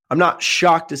I'm not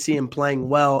shocked to see him playing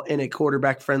well in a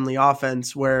quarterback-friendly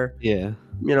offense where, Yeah.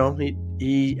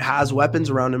 He has weapons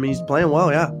around him. He's playing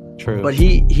well, yeah. True. But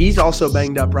he's also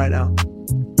banged up right now.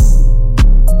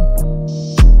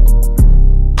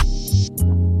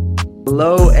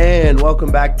 Hello and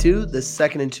welcome back to the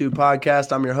Second and Two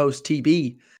podcast. I'm your host,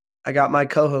 TB. I got my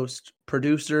co-host,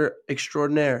 producer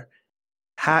extraordinaire,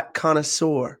 hat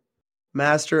connoisseur,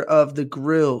 master of the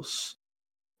grills.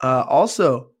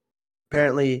 Also,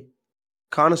 apparently,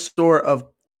 connoisseur of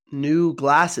new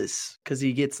glasses because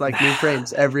he gets like new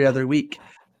frames every other week.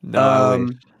 I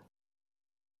wish.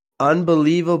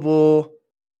 Unbelievable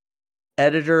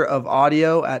editor of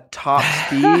audio at top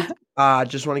speed.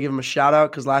 Just want to give him a shout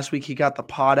out because last week he got the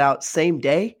pod out same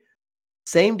day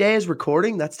as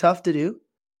recording. That's tough to do.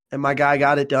 And my guy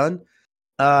got it done.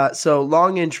 So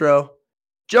long intro.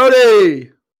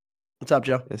 Jody! What's up,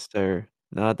 Joe? Yes, sir.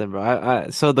 Nothing, bro.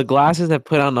 So the glasses I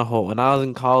put on the whole. When I was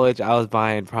in college, I was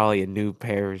buying probably a new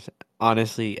pair,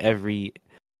 honestly, every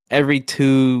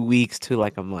 2 weeks to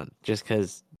like a month, just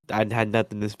because I had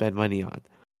nothing to spend money on,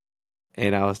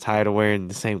 and I was tired of wearing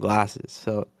the same glasses.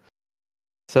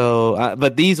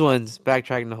 But these ones,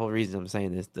 backtracking the whole reason I'm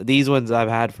saying this, these ones I've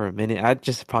had for a minute. I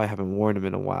just probably haven't worn them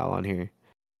in a while on here.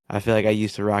 I feel like I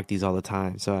used to rock these all the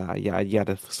time, so you got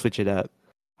to switch it up.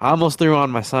 I almost threw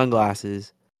on my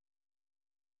sunglasses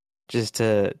just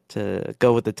to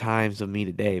go with the times of me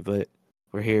today, but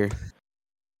we're here.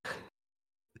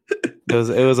 It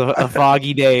was a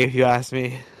foggy day, if you ask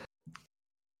me.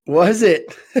 Was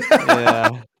it?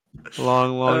 Yeah,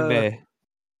 long day.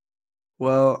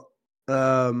 Well,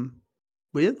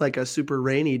 we had like a super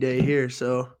rainy day here,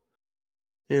 so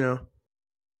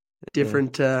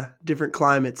different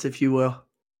climates, if you will.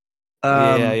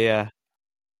 Yeah.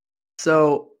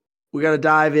 So we got to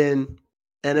dive in.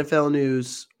 NFL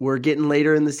news. We're getting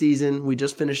later in the season. We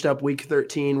just finished up week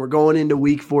 13. We're going into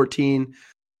week 14.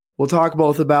 We'll talk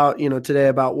both about, today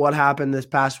about what happened this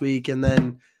past week and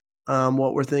then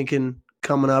what we're thinking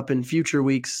coming up in future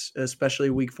weeks,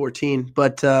 especially week 14.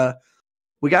 But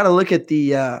we got to look at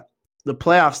the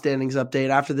playoff standings update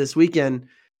after this weekend.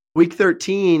 Week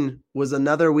 13 was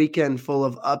another weekend full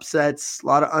of upsets, a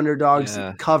lot of underdogs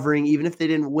covering, even if they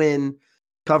didn't win,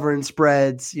 covering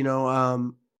spreads.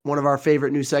 One of our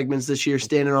favorite new segments this year,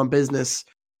 Standing on Business.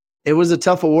 It was a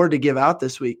tough award to give out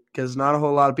this week because not a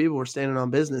whole lot of people were standing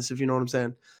on business, if you know what I'm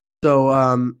saying. So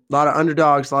a lot of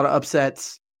underdogs, a lot of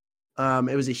upsets.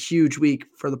 It was a huge week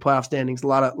for the playoff standings. A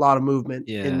lot of movement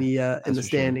in the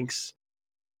standings.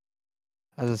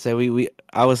 Sure. I was gonna say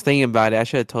I was thinking about it. I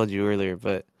should have told you earlier,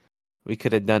 but we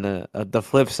could have done the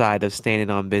flip side of standing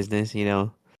on business.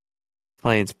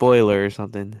 Playing spoiler or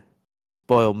something.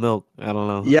 Boiled milk. I don't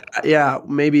know. Yeah.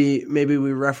 Maybe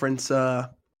we reference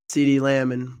CD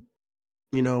Lamb and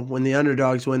when the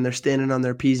underdogs win, they're standing on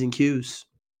their P's and Q's.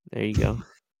 There you go.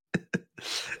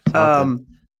 Because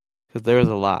there was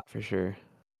a lot for sure.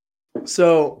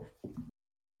 So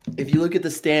if you look at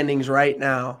the standings right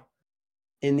now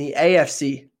in the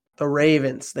AFC, the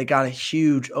Ravens, they got a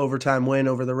huge overtime win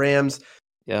over the Rams.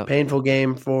 Yeah. Painful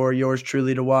game for yours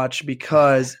truly to watch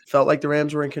because it felt like the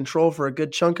Rams were in control for a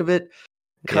good chunk of it.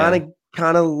 Kind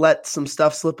of let some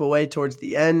stuff slip away towards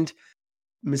the end.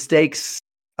 Mistakes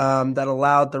that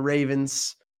allowed the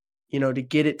Ravens, to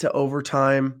get it to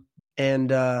overtime.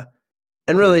 And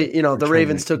really, the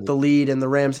Ravens took the lead and the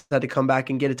Rams had to come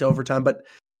back and get it to overtime. But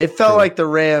it felt like the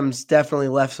Rams definitely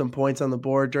left some points on the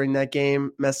board during that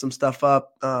game, messed some stuff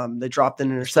up. They dropped an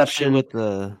interception. Especially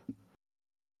with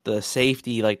the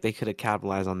safety, like they could have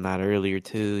capitalized on that earlier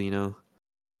too,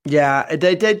 Yeah,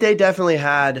 they definitely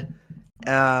had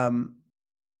some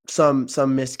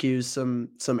miscues,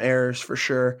 some errors for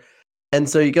sure. And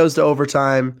so it goes to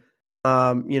overtime.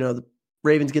 The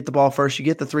Ravens get the ball first. You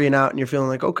get the 3 and out, and you're feeling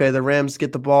like, okay, the Rams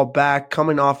get the ball back,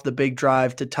 coming off the big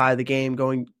drive to tie the game,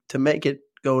 going to make it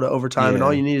go to overtime, and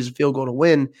all you need is a field goal to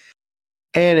win.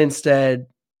 And instead,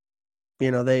 they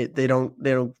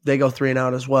go 3 and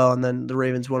out as well, and then the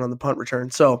Ravens win on the punt return.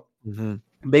 So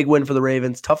big win for the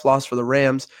Ravens, tough loss for the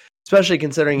Rams, especially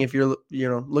considering if you're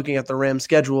looking at the Rams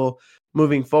schedule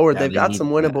moving forward, they've got some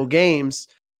winnable games.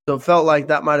 So it felt like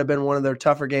that might have been one of their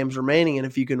tougher games remaining. And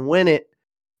if you can win it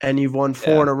and you've won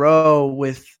 4 in a row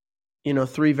with,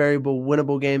 3 variable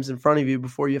winnable games in front of you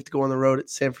before you have to go on the road at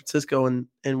San Francisco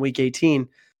in week 18,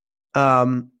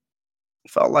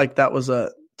 felt like that was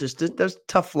there's a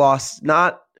tough loss.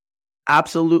 Not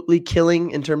absolutely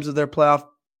killing in terms of their playoff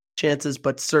chances,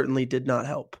 but certainly did not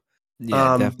help.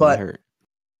 Yeah, definitely hurt.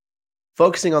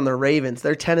 Focusing on the Ravens,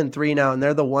 they're 10-3 now, and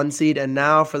they're the 1 seed. And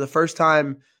now for the first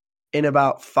time in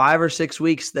about 5 or 6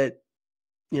 weeks that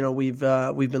we've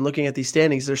been looking at these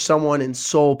standings. There's someone in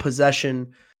sole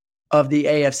possession of the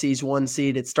AFC's 1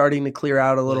 seed. It's starting to clear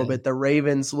out a little bit. The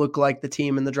Ravens look like the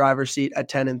team in the driver's seat at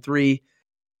 10-3.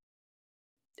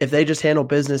 If they just handle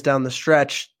business down the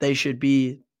stretch, they should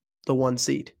be the 1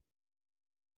 seed.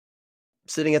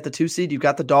 Sitting at the 2 seed, you've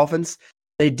got the Dolphins.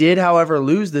 They did, however,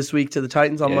 lose this week to the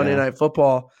Titans on Monday Night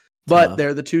Football, but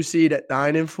they're the 2 seed at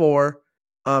 9-4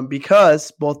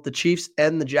 because both the Chiefs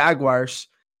and the Jaguars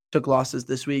took losses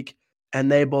this week,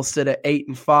 and they both sit at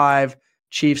 8-5.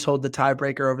 Chiefs hold the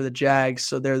tiebreaker over the Jags,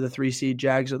 so they're the 3 seed.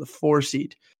 Jags are the 4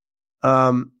 seed.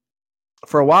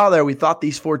 For a while there, we thought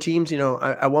these 4 teams,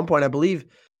 at one point, I believe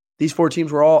these 4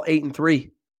 teams were all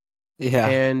 8-3. Yeah.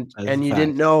 And you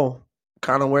didn't know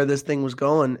kind of where this thing was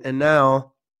going. And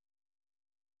now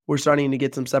we're starting to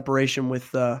get some separation with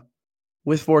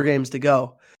 4 games to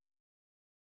go.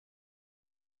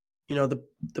 The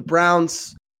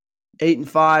Browns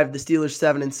 8-5, the Steelers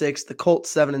 7-6, the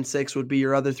Colts 7-6 would be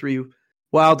your other 3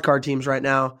 wildcard teams right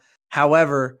now.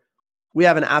 However, we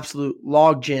have an absolute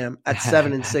logjam at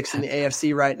 7-6 in the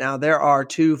AFC right now. There are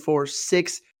 2, 4,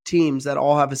 6 teams that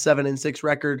all have a 7-6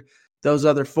 record. Those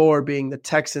other 4 being the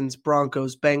Texans,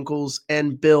 Broncos, Bengals,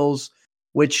 and Bills,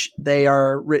 which they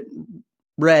are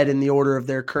read in the order of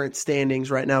their current standings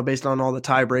right now based on all the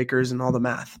tiebreakers and all the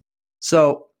math.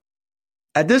 So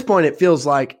at this point, it feels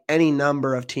like any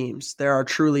number of teams. There are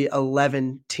truly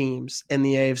 11 teams in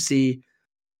the AFC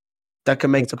that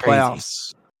can make the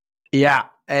playoffs. Yeah.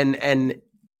 And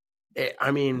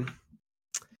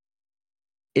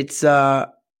it's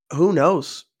who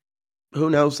knows? Who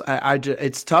knows?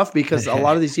 It's tough because a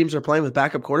lot of these teams are playing with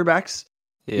backup quarterbacks.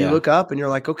 Yeah. You look up and you're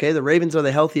like, okay, the Ravens are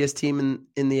the healthiest team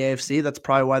in the AFC. That's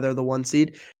probably why they're the 1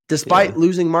 seed, despite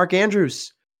losing Mark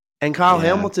Andrews. And Kyle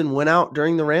Hamilton went out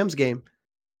during the Rams game.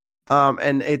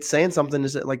 And it's saying something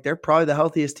is that like they're probably the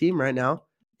healthiest team right now.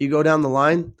 You go down the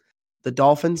line, the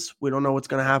Dolphins, we don't know what's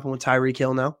going to happen with Tyreek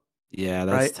Hill now. Yeah,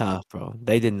 that's tough, bro.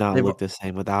 They did not look the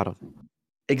same without him.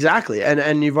 Exactly.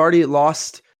 And you've already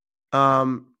lost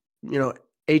Achane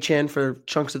for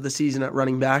chunks of the season at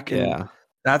running back. And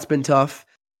that's been tough.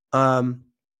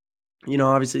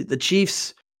 Obviously the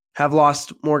Chiefs have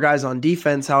lost more guys on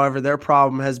defense. However, their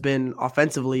problem has been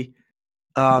offensively.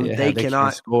 They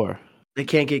cannot score. They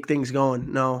can't get things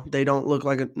going. No, they don't look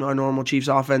like a normal Chiefs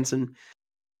offense. And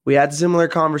we had similar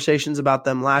conversations about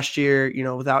them last year.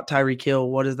 Without Tyreek Hill,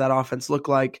 what does that offense look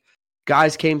like?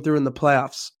 Guys came through in the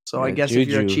playoffs. So I guess Juju, if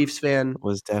you're a Chiefs fan,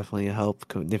 was definitely a help.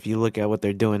 If you look at what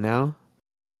they're doing now,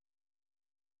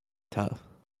 tough.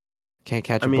 Can't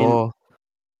catch a ball.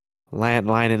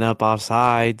 Lining up off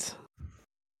sides.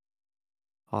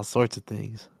 All sorts of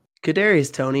things.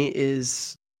 Kadarius Toney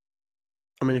is,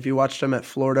 if you watched him at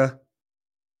Florida,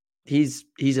 he's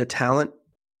a talent,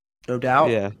 no doubt.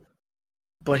 Yeah.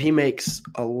 But he makes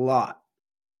a lot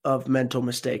of mental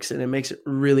mistakes, and it makes it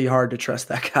really hard to trust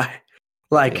that guy.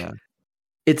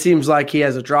 It seems like he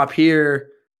has a drop here,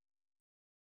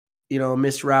 a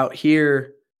missed route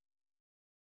here,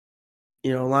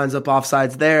 lines up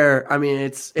offsides there.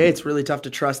 It's really tough to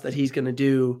trust that he's going to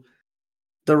do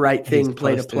the right thing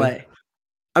play to play.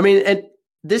 And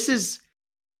this is,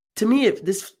 to me,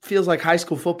 this feels like high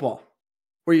school football,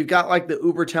 where you've got like the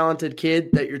uber talented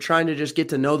kid that you're trying to just get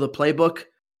to know the playbook.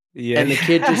 Yeah. And the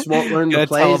kid just won't learn the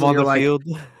plays. And you're like, field.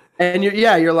 And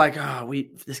you're like,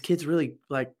 this kid's really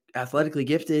like athletically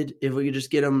gifted. If we could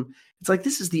just get him, it's like,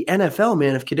 this is the NFL,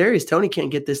 man. If Kadarius Toney can't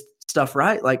get this stuff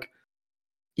right, like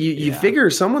you figure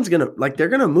someone's going to, like, they're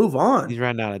going to move on. He's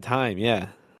running out of time. Yeah.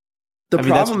 Problem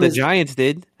that's what the Giants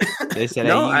did. They said,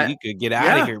 you could get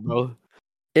out of here, bro.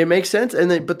 It makes sense.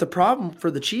 But the problem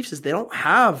for the Chiefs is they don't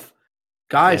have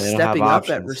guys stepping up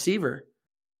at receiver.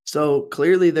 So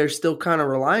clearly they're still kind of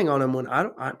relying on him when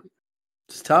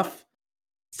it's tough.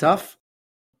 It's tough.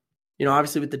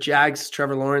 Obviously with the Jags,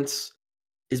 Trevor Lawrence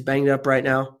is banged up right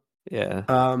now. Yeah.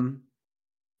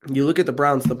 You look at the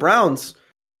Browns. The Browns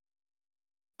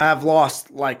have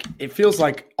lost, like, it feels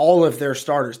like all of their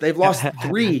starters. They've lost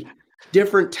 3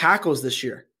 different tackles this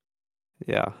year.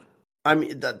 Yeah.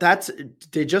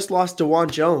 They just lost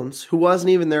DeJuan Jones, who wasn't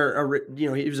even their, he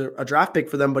was a draft pick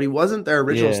for them, but he wasn't their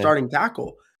original starting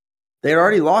tackle. They had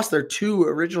already lost their 2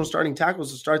 original starting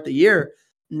tackles to start the year.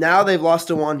 Now they've lost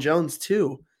DeJuan Jones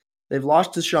too. They've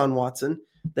lost Deshaun Watson.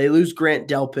 They lose Grant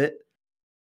Delpit.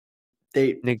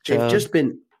 They've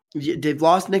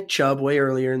lost Nick Chubb way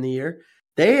earlier in the year.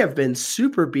 They have been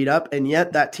super beat up, and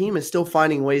yet that team is still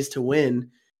finding ways to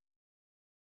win.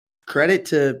 Credit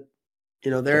to, to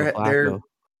Joe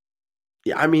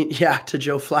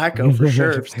Flacco for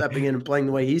sure, stepping in and playing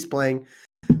the way he's playing.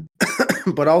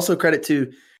 But also credit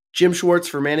to Jim Schwartz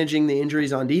for managing the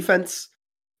injuries on defense,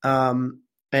 and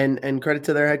credit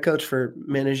to their head coach for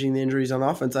managing the injuries on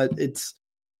offense.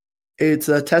 It's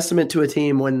a testament to a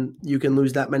team when you can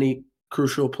lose that many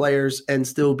crucial players and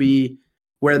still be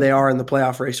where they are in the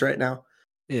playoff race right now.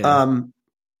 Yeah.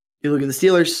 You look at the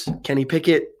Steelers, Kenny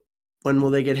Pickett, when will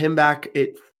they get him back?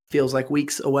 It feels like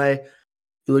weeks away.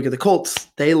 You look at the Colts,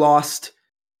 they lost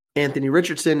Anthony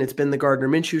Richardson. It's been the Gardner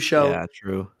Minshew show. Yeah,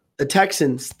 true. The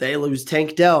Texans, they lose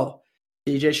Tank Dell.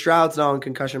 DJ Stroud's now in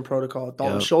concussion protocol.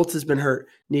 Dalton Schultz has been hurt.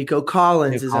 Nico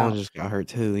Collins is out. Just got hurt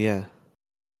too, yeah.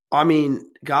 I mean,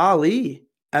 golly.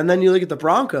 And then you look at the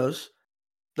Broncos.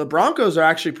 The Broncos are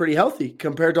actually pretty healthy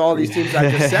compared to all these teams I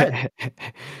just said.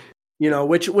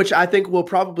 Which I think we'll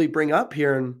probably bring up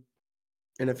here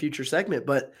in a future segment.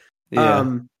 But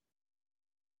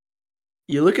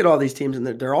you look at all these teams, and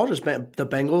they're all just the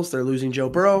Bengals. They're losing Joe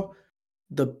Burrow.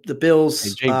 The Bills.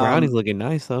 And Jake Browning's looking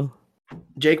nice, though.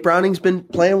 Jake Browning's been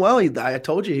playing well. I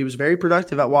told you he was very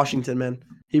productive at Washington, man.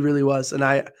 He really was. And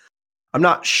I'm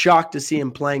not shocked to see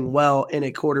him playing well in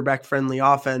a quarterback-friendly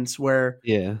offense where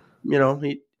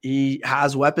he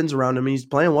has weapons around him. He's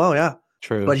playing well, yeah.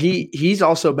 True. But he's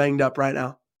also banged up right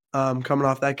now, coming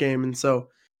off that game. And so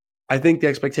I think the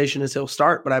expectation is he'll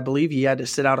start, but I believe he had to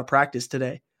sit out of practice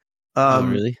today.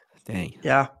 Really? Dang.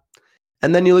 Yeah.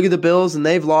 And then you look at the Bills, and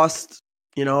they've lost,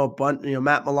 a bunch,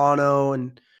 Matt Milano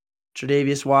and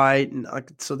Tre'Davious White, and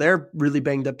so they're really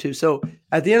banged up too. So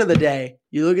at the end of the day,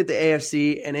 you look at the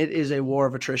AFC, and it is a war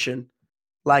of attrition.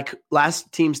 Like,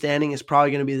 last team standing is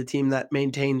probably going to be the team that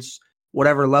maintains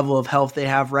whatever level of health they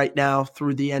have right now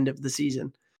through the end of the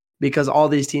season, because all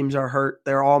these teams are hurt.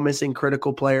 They're all missing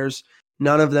critical players.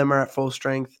 None of them are at full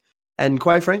strength. And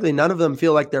quite frankly, none of them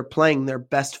feel like they're playing their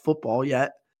best football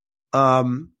yet.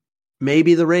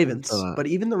 Maybe the Ravens, but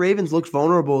even the Ravens looked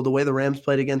vulnerable the way the Rams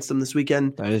played against them this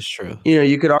weekend. That is true.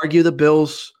 You could argue the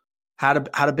Bills had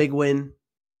a big win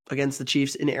against the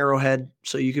Chiefs in Arrowhead,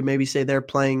 so you could maybe say they're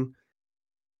playing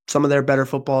some of their better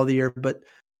football of the year. But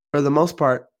for the most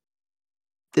part,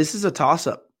 this is a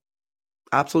toss-up,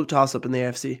 absolute toss-up in the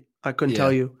AFC. I couldn't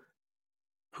tell you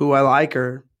who I like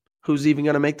or who's even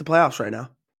going to make the playoffs right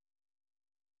now.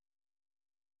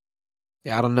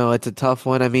 Yeah, I don't know. It's a tough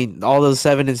one. I mean, all those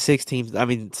 7 and 6 teams. I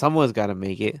mean, someone's got to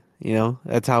make it.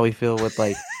 That's how we feel with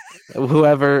like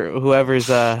whoever's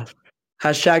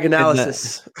hashtag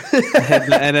analysis.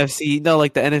 The NFC. No,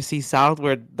 like the NFC South,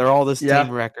 where they're all the same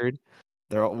record.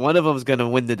 One of them's gonna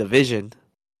win the division,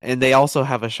 and they also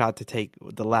have a shot to take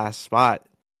the last spot.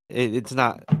 It's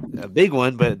not a big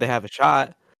one, but they have a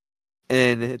shot,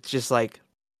 and it's just like,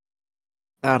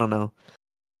 I don't know.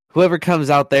 Whoever comes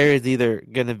out there is either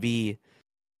gonna be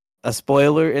a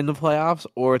spoiler in the playoffs,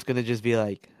 or it's gonna just be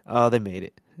like, oh, they made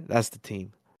it. That's the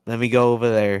team. Let me go over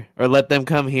there, or let them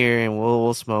come here, and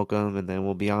we'll smoke them, and then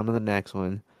we'll be on to the next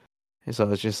one. And so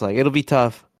it's just like, it'll be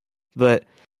tough, but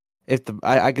if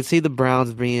I could see the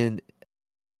Browns being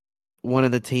one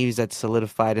of the teams that's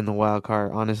solidified in the wild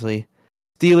card. Honestly,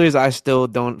 Steelers, I still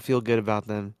don't feel good about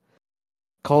them.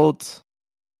 Colts,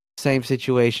 same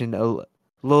situation, a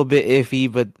little bit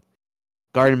iffy, but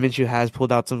Gardner Minshew has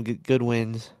pulled out some good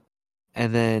wins.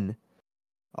 And then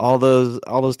all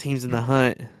those teams in the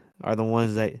hunt are the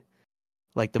ones that,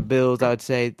 like the Bills, I would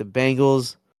say. The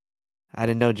Bengals, I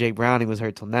didn't know Jake Browning was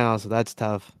hurt till now, so that's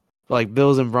tough. But like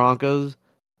Bills and Broncos,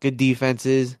 good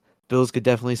defenses. Bills could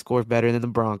definitely score better than the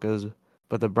Broncos,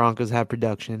 but the Broncos have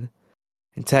production.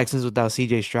 And Texans without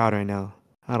CJ Stroud right now,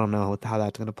 I don't know how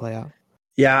that's going to play out.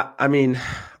 Yeah, I mean,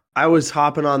 I was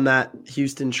hopping on that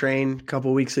Houston train a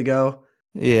couple weeks ago.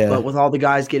 Yeah. But with all the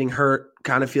guys getting hurt,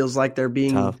 kind of feels like they're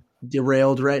being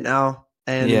derailed right now.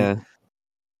 And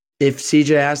if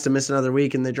CJ has to miss another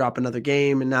week and they drop another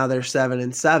game and now they're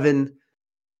 7-7,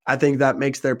 I think that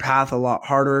makes their path a lot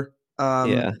harder.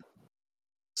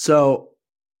 So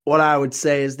what I would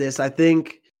say is this. I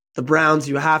think the Browns,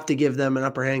 you have to give them an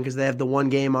upper hand because they have the one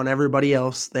game on everybody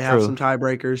else. They have some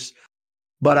tiebreakers.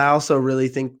 But I also really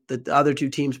think that the other two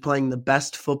teams playing the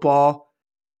best football,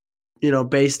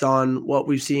 based on what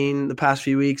we've seen the past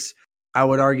few weeks, I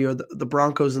would argue the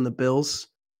Broncos and the Bills.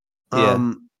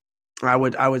 I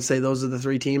would say those are the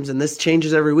three teams. And this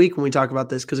changes every week when we talk about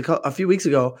this, because a few weeks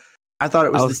ago, I thought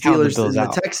it was the Steelers and the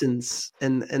Texans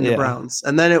and the Browns.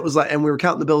 And then it was like, and we were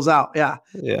counting the Bills out. Yeah.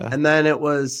 And then it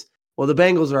was, well, the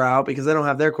Bengals are out because they don't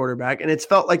have their quarterback. And it's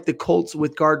felt like the Colts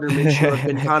with Gardner Minshew have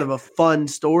been kind of a fun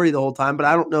story the whole time, but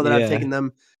I don't know that I've taken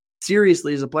them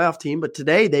seriously as a playoff team. But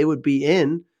today they would be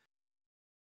in.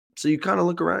 So you kind of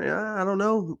look around. I don't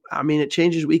know. I mean, it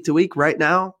changes week to week. Right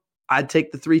now, I'd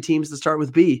take the three teams to start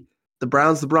with B: the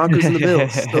Browns, the Broncos, and the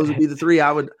Bills. Those would be the three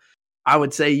I would I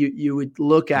would say you would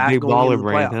look at Big going into baller the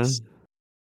brain, huh? playoffs.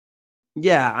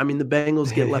 Yeah, I mean the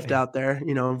Bengals get left out there,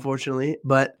 unfortunately,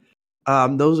 but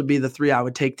those would be the three I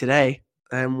would take today,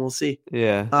 and we'll see.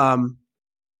 Yeah.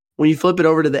 When you flip it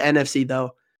over to the NFC,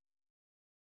 though,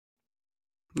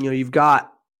 you've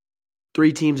got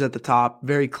three teams at the top,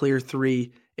 very clear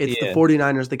three. It's the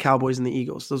 49ers, the Cowboys, and the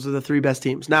Eagles. Those are the three best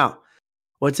teams. Now,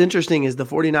 what's interesting is the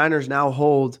 49ers now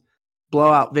hold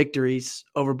blowout victories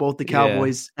over both the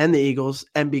Cowboys and the Eagles,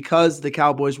 and because the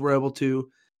Cowboys were able to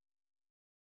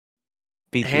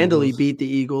handily beat the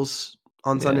Eagles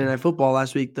on Sunday Night Football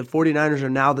last week, the 49ers are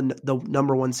now the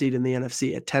number one seed in the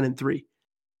NFC at 10-3.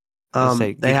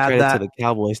 They had credit to the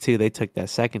Cowboys too. They took that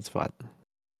second spot.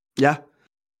 Yeah,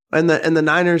 and the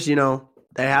Niners,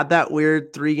 they had that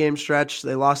weird 3-game stretch.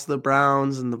 They lost to the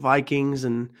Browns and the Vikings,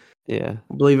 and I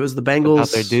believe it was the Bengals. Without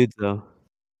their dudes though.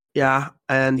 Yeah,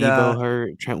 and Debo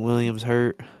hurt, Trent Williams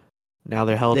hurt. Now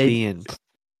they're healthy and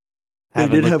they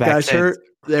did have guys hurt.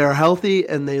 They are healthy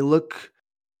and they look.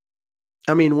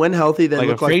 I mean, when healthy, they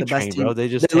look like the best team. Bro. They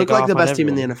look like the best team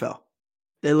in the NFL.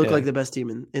 They look like the best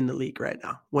team in the league right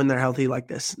now when they're healthy like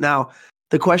this. Now,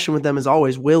 the question with them is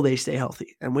always, will they stay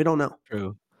healthy? And we don't know.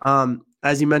 True.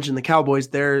 As you mentioned, the Cowboys,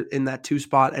 they're in that 2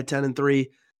 spot at 10-3.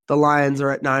 The Lions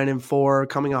are at 9-4,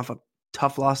 coming off a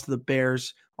tough loss to the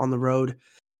Bears on the road.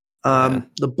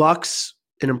 The Bucks,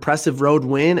 an impressive road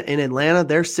win in Atlanta.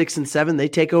 They're 6-7. They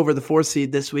take over the 4th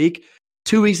seed this week.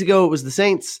 2 weeks ago, it was the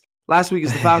Saints. Last week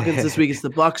is the Falcons. This week is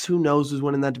the Bucks. Who knows who's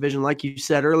winning that division? Like you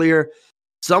said earlier,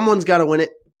 someone's got to win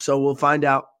it. So we'll find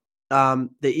out. The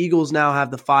Eagles now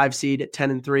have the 5 seed at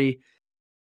 10-3.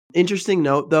 Interesting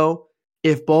note, though,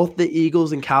 if both the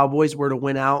Eagles and Cowboys were to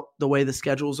win out the way the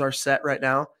schedules are set right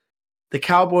now,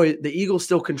 the Eagles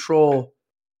still control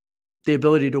the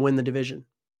ability to win the division.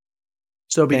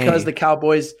 So because the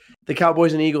Cowboys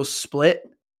and Eagles split,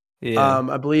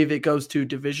 I believe it goes to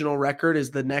divisional record is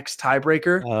the next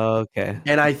tiebreaker. Oh, okay.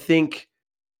 And I think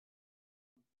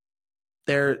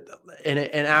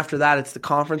and after that it's the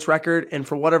conference record. And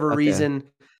for whatever reason,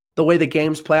 the way the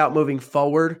games play out moving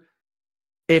forward,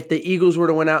 if the Eagles were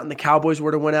to win out and the Cowboys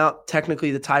were to win out,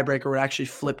 technically the tiebreaker would actually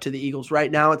flip to the Eagles.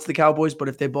 Right now it's the Cowboys, but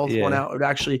if they both won out, it would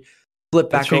actually flip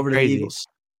back over to the Eagles.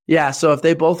 Yeah, so if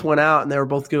they both went out and they were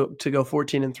both to go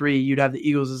 14-3, you'd have the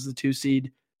Eagles as the 2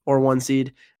 seed or 1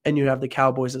 seed, and you'd have the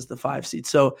Cowboys as the 5 seed.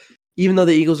 So even though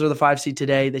the Eagles are the 5 seed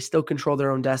today, they still control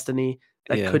their own destiny.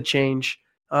 That could change.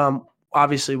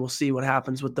 Obviously, we'll see what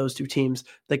happens with those two teams.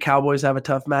 The Cowboys have a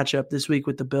tough matchup this week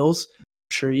with the Bills. I'm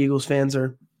sure Eagles fans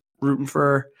are rooting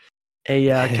for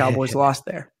a Cowboys loss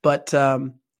there. But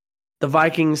the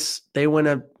Vikings, they win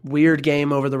a weird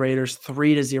game over the Raiders,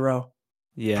 3-0.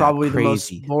 Yeah, probably the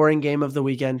most boring game of the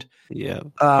weekend. Yeah,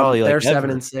 they're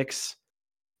 7-6.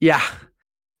 Yeah,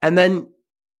 and then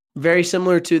very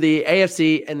similar to the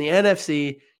AFC and the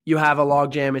NFC, you have a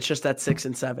logjam. It's just at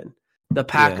 6-7. The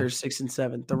Packers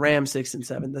 6-7, the Rams 6-7,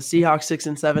 the Seahawks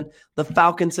 6-7, the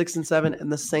Falcons 6-7,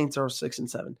 and the Saints are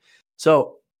 6-7.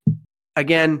 So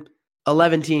again,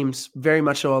 11 teams, very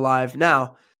much so alive.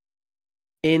 Now,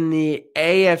 in the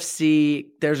AFC,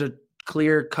 there's a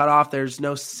clear cutoff. There's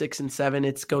no 6-7.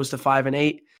 It goes to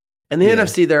 5-8. And the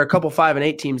NFC, there are a couple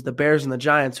 5-8 teams, the Bears and the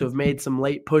Giants, who have made some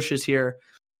late pushes here,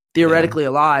 theoretically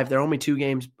alive. They're only 2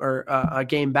 games or a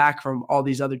game back from all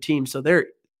these other teams. So they're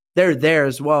there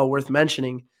as well, worth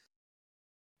mentioning.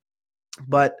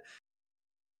 But,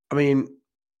 I mean,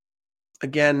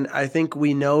 again, I think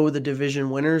we know the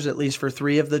division winners, at least for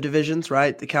 3 of the divisions,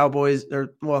 right? The Cowboys,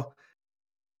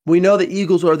 we know the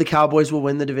Eagles or the Cowboys will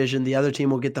win the division. The other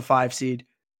team will get the 5 seed.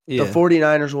 The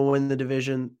 49ers will win the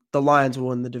division. The Lions will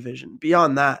win the division.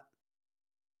 Beyond that,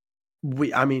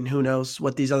 who knows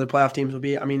what these other playoff teams will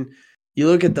be. I mean, you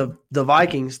look at the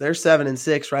Vikings, they're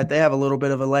 7-6, right? They have a little bit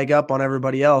of a leg up on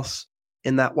everybody else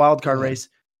in that wild card race.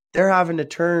 They're having to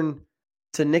turn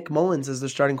to Nick Mullins as their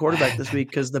starting quarterback this week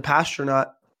because the Pastronaut,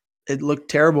 it looked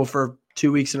terrible for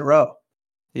 2 weeks in a row.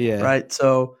 Yeah. Right?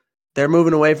 So they're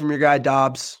moving away from your guy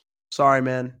Dobbs. Sorry,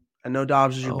 man. I know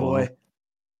Dobbs is your boy.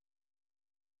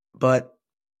 But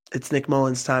it's Nick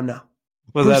Mullins' time now.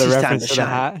 Was Brucey's that a reference to the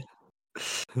hat?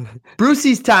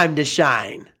 Brucey's time to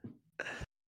shine.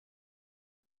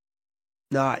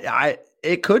 No,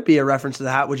 it could be a reference to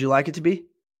the hat. Would you like it to be?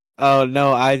 Oh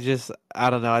no, I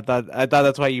don't know. I thought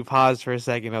that's why you paused for a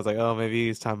second. I was like, oh, maybe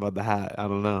he's talking about the hat. I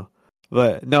don't know.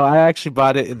 But no, I actually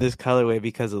bought it in this colorway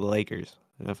because of the Lakers,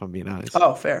 if I'm being honest.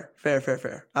 Oh, fair.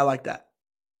 I like that.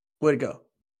 Way to go.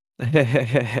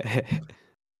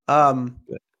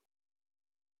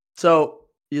 So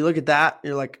you look at that,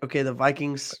 you're like, okay, the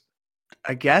Vikings,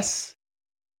 I guess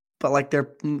but like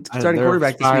their starting They're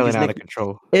quarterback this week spiraling is out Nick. of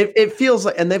control. It feels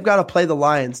like, and they've got to play the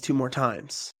Lions 2 more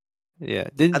times. Yeah,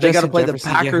 didn't They got to Justin play the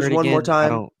Jefferson get Packers hurt 1 more again?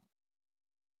 time.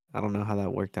 I don't know how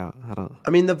that worked out. I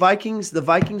mean, the Vikings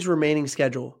remaining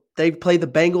schedule. They play the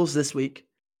Bengals this week,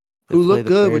 They who play look the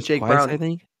good with Bears Jake twice, I Browning.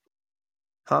 think.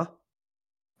 Huh?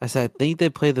 I said I think they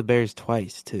play the Bears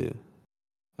twice too.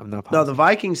 I'm not No, the positive.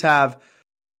 Vikings have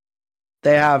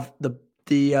the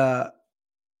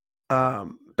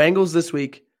Bengals this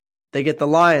week. They get the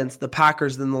Lions, the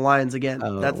Packers, then the Lions again.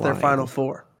 Oh, That's their final Lions.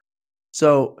 4.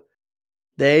 So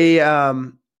they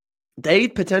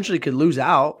potentially could lose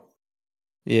out.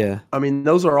 Yeah. I mean,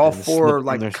 those are all And slip 4 from their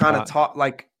like kind of spot. top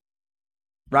like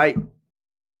right.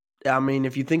 I mean,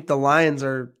 if you think the Lions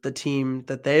are the team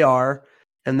that they are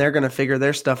and they're going to figure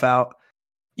their stuff out,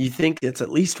 you think it's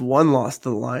at least 1 loss to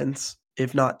the Lions,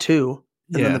 if not 2.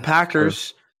 And then the Yeah,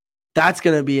 Packers, that's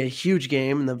going to be a huge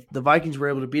game. And the Vikings were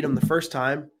able to beat them the first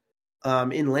time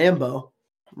in Lambeau,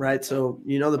 right? So,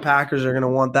 the Packers are going to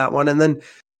want that one. And then,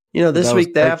 this that was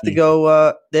week they have to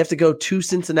Turkey. go to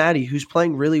Cincinnati, who's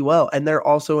playing really well. And they're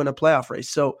also in a playoff race.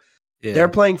 So Yeah. they're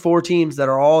playing 4 teams that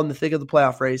are all in the thick of the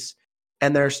playoff race,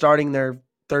 and they're starting their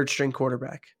 3rd string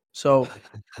quarterback. So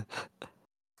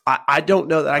I don't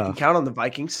know that I can count on the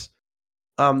Vikings.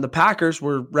 The Packers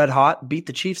were red hot, beat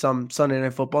the Chiefs on Sunday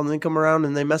Night Football, and then come around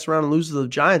and they mess around and lose to the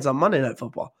Giants on Monday Night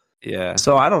Football. Yeah.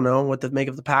 So I don't know what to make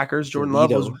of the Packers. Jordan Love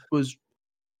DeVito. was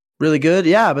really good,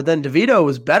 yeah, but then DeVito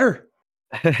was better.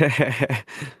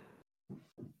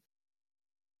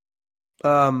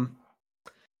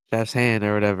 Chef's hand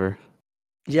or whatever.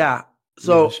 Yeah.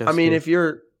 So Yeah, I mean, kiss. if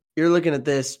you're looking at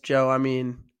this, Joe, I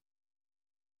mean,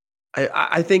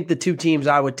 I think the 2 teams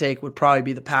I would take would probably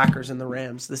be the Packers and the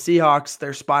Rams. The Seahawks,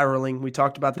 they're spiraling. We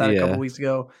talked about that a couple weeks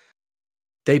ago.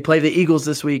 They play the Eagles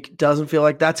this week. Doesn't feel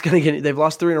like that's going to get – they've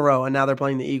lost 3 in a row, and now they're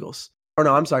playing the Eagles. Or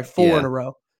no, I'm sorry, 4 in a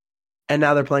row. And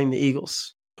now they're playing the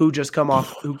Eagles, who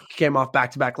came off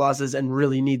back-to-back losses and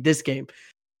really need this game.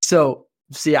 So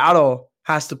Seattle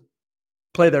has to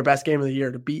play their best game of the year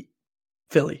to beat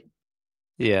Philly.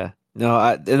 Yeah. No,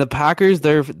 and the Packers,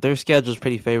 their schedule is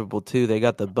pretty favorable too. They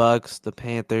got the Bucks, the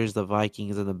Panthers, the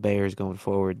Vikings, and the Bears going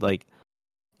forward. Like,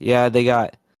 yeah, they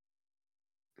got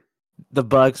the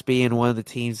Bucks being one of the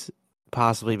teams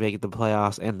possibly making the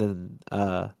playoffs, and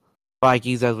then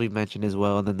Vikings, as we mentioned as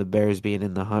well, and then the Bears being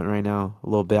in the hunt right now, a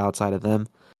little bit outside of them.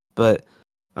 But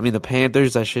I mean, the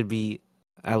Panthers, that should be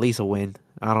at least a win.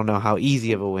 I don't know how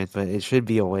easy of a win, but it should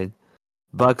be a win.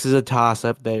 Bucks is a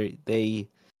toss-up.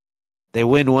 They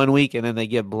win one week and then they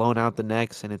get blown out the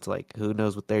next, and it's like, who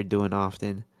knows what they're doing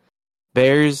often.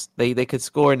 Bears, they could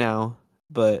score now,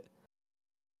 but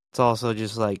it's also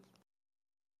just like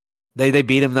they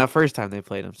beat them that first time they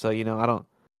played them. So,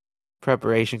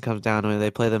 preparation comes down to it.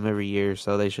 They play them every year,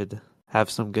 so they should have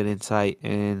some good insight.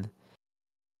 And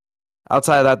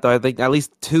outside of that, though, I think at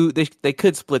least 2, they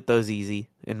could split those easy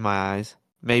in my eyes.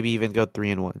 Maybe even go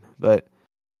 3-1. But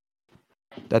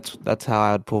that's how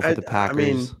I would pull for the Packers. I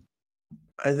mean,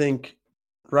 I think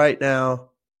right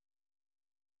now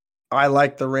I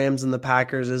like the Rams and the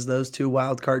Packers as those 2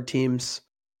 wild card teams.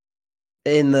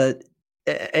 In the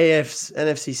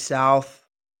NFC South,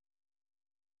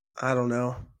 I don't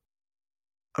know.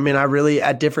 I mean, I really,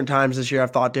 at different times this year,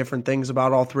 I've thought different things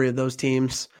about all 3 of those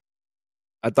teams.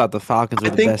 I thought the Falcons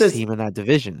were the best team in that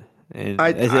division. And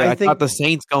I thought the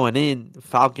Saints going in,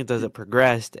 Falcons as it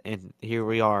progressed, and here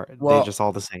we are. They're just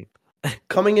all the same.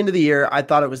 Coming into the year, I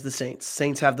thought it was the Saints.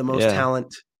 Saints have the most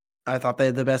talent. I thought they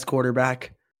had the best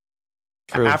quarterback.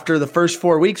 True. After the first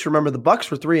 4 weeks, remember the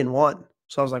Bucks were 3-1.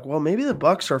 So I was like, well, maybe the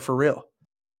Bucks are for real.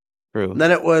 True. And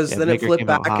then it flipped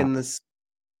back, and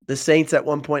the Saints at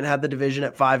one point had the division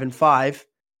at 5-5.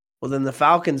 Well, then the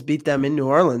Falcons beat them in New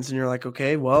Orleans, and you're like,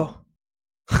 okay, well,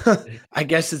 I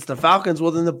guess it's the Falcons.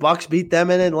 Well, then the Bucks beat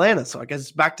them in Atlanta, so I guess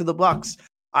it's back to the Bucks.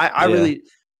 I really,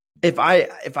 if I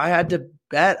had to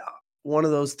bet one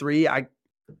of those 3, I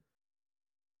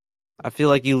feel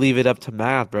like you leave it up to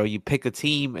math, bro. You pick a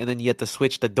team, and then you have to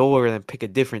switch the door and then pick a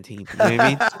different team. You know what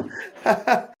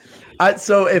I mean?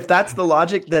 So if that's the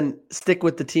logic, then stick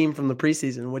with the team from the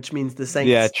preseason, which means the Saints.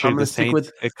 Yeah, true. I'm going to stick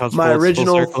with my my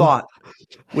original thought,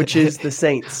 which is the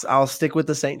Saints. I'll stick with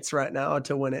the Saints right now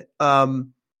to win it.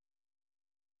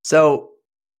 So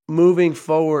moving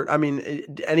forward, I mean,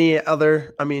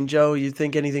 Joe, you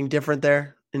think anything different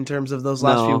there in terms of those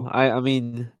last few? I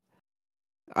mean,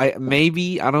 I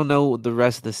don't know the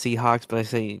rest of the Seahawks, but I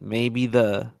say maybe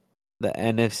the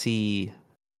NFC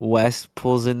West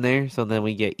pulls in there, so then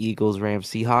we get Eagles, Rams,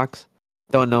 Seahawks.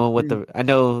 Don't know what I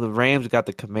know the Rams got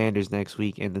the Commanders next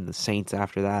week, and then the Saints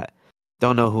after that.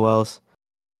 Don't know who else.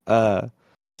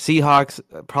 Seahawks,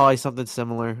 probably something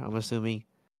similar, I'm assuming.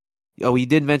 Oh, we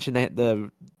did mention that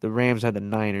the Rams had the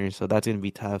Niners, so that's going to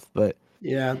be tough. But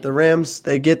Yeah, the Rams,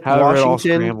 they get however it all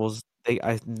Washington. scrambles,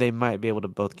 they might be able to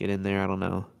both get in there. I don't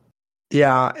know.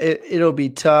 Yeah, it'll be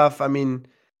tough. I mean,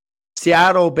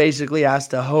 Seattle basically has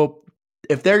to hope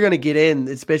if they're going to get in,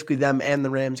 it's basically them and the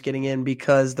Rams getting in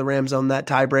because the Rams own that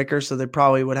tiebreaker. So they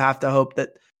probably would have to hope that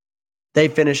they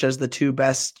finish as the two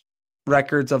best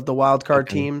records of the wild card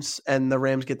teams, and the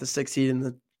Rams get the 6 seed and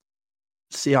the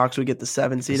Seahawks would get the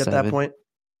 7 seed at that point.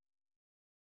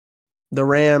 The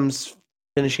Rams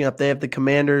finishing up, they have the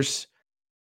Commanders,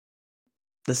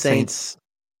 the Saints,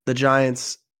 the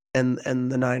Giants, and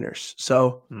the Niners.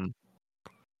 So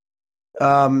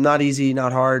not easy,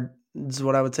 not hard is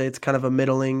what I would say. It's kind of a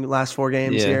middling last 4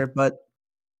 games here. But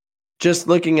just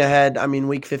looking ahead, I mean,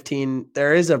 week 15,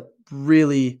 there is a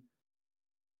really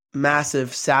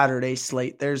massive Saturday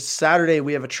slate. There's Saturday,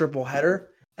 we have a triple header,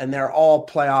 and they're all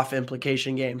playoff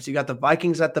implication games. You got the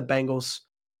Vikings at the Bengals.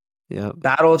 Yeah.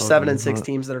 Battle of 7 and 6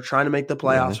 teams that are trying to make the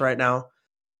playoffs right now.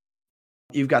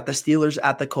 You've got the Steelers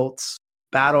at the Colts.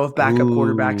 Battle of backup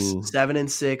quarterbacks, 7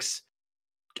 and 6.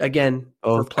 Again,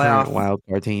 both for playoff wild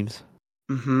card teams.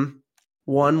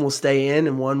 One will stay in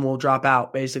and one will drop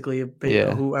out, basically,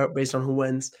 based on who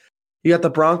wins. You got the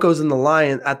Broncos and the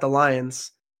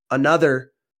Lions.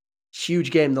 Another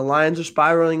huge game. The Lions are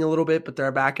spiraling a little bit, but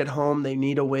they're back at home. They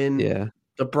need a win. Yeah.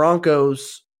 The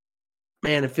Broncos,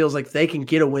 man, it feels like they can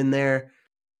get a win there.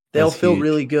 They'll feel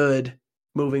really good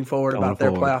moving forward about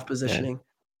their playoff positioning.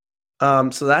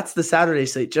 So that's the Saturday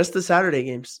slate, just the Saturday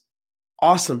games.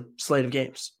 Awesome slate of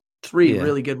games. 3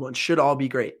 really good ones. Should all be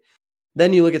great.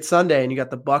 Then you look at Sunday and you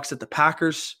got the Bucs at the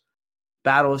Packers.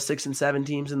 Battle of 6 and 7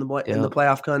 teams in the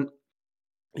playoff hunt.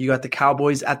 You got the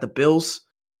Cowboys at the Bills.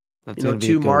 That's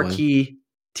 2 marquee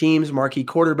teams, marquee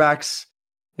quarterbacks.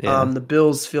 Yeah. The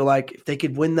Bills feel like if they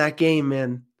could win that game,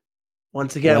 man.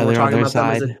 Once again, we're talking about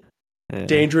them as a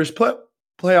dangerous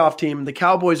playoff team. The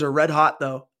Cowboys are red hot,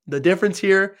 though. The difference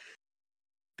here,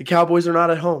 the Cowboys are not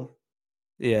at home.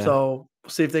 Yeah. So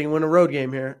we'll see if they can win a road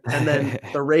game here. And then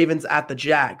the Ravens at the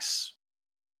Jags.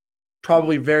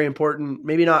 Probably very important,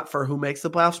 maybe not for who makes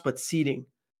the playoffs, but seeding.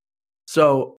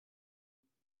 So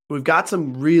we've got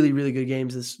some really, really good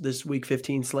games this week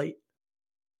 15 slate.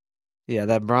 Yeah,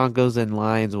 that Broncos and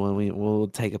Lions one, we'll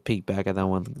take a peek back at that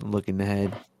one looking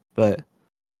ahead. But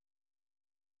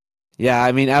yeah,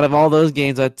 I mean, out of all those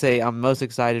games, I'd say I'm most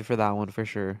excited for that one for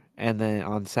sure. And then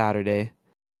on Saturday,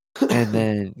 and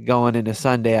then going into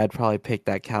Sunday, I'd probably pick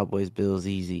that Cowboys-Bills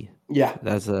easy. Yeah,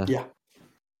 that's two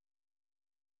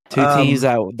teams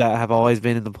that have always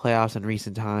been in the playoffs in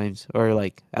recent times, or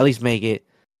like at least make it.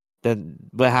 Then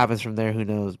what happens from there, who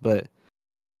knows? But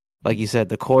like you said,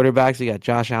 the quarterbacks, we got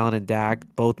Josh Allen and Dak,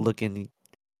 both looking.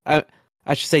 I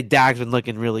should say Dak's been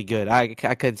looking really good. I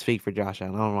couldn't speak for Josh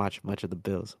Allen. I don't watch much of the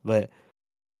Bills, but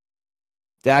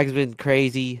Dak's been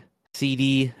crazy.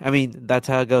 CD, I mean, that's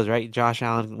how it goes, right? Josh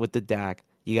Allen with the Dak.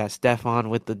 You got Stephon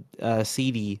with the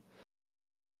CD.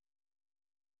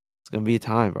 It's going to be a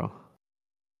time, bro.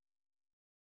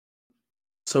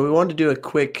 So we wanted to do a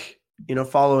quick,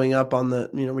 following up on the,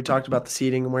 we talked about the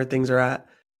seeding and where things are at.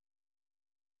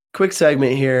 Quick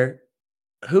segment here.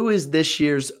 Who is this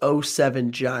year's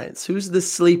 07 Giants? Who's the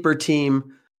sleeper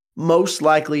team most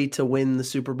likely to win the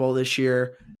Super Bowl this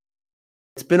year?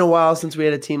 It's been a while since we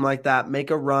had a team like that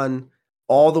make a run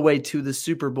all the way to the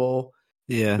Super Bowl.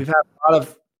 Yeah. We've had a lot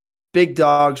of big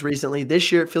dogs recently.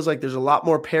 This year, it feels like there's a lot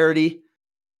more parity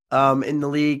in the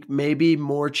league, maybe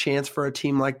more chance for a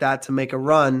team like that to make a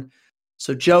run.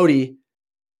 So, Jody,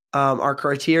 our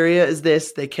criteria is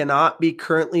this. They cannot be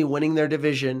currently winning their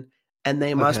division, and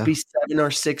they must be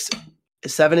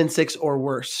 7 and 6 or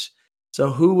worse. So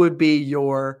who would be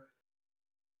your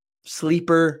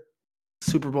sleeper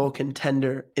Super Bowl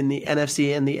contender in the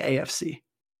NFC and the AFC?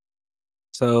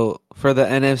 So for the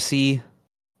NFC,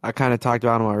 I kind of talked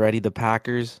about them already. The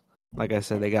Packers, like I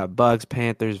said, they got Bucks,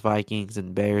 Panthers, Vikings,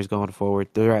 and Bears going forward.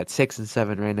 They're at 6 and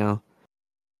 7 right now.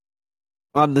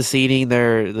 On the seeding,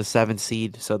 they're the 7th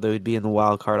seed, so they would be in the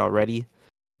wild card already.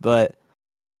 But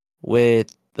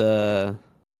with the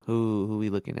who we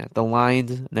looking at? The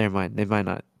Lions, never mind. They might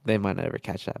not ever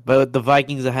catch that. But with the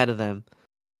Vikings ahead of them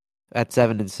at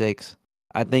 7 and 6,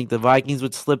 I think the Vikings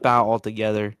would slip out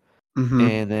altogether,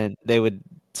 and then they would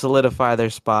solidify their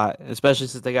spot, especially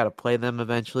since they got to play them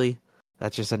eventually.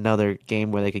 That's just another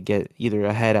game where they could get either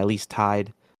ahead, at least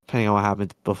tied, depending on what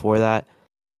happens before that.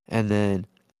 And then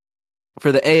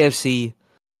for the AFC,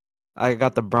 I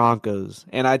got the Broncos,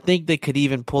 and I think they could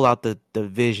even pull out the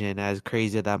division, as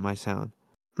crazy as that might sound.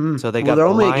 So they got they're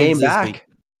the only Lions a game this back. week.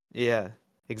 Yeah,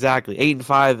 Exactly.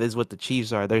 8-5 is what the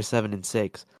Chiefs are. They're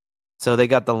 7-6. So they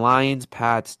got the Lions,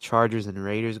 Pats, Chargers, and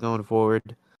Raiders going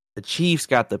forward. The Chiefs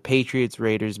got the Patriots,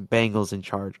 Raiders, Bengals, and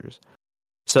Chargers.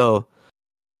 So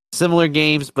similar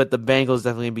games, but the Bengals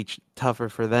definitely be tougher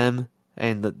for them.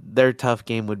 And their tough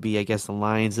game would be, I guess, the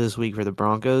Lions this week for the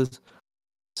Broncos.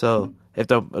 So if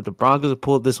the Broncos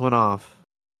pulled this one off,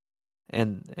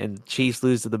 and Chiefs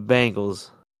lose to the Bengals,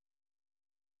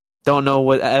 don't know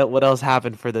what else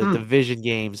happened for the division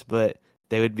games, but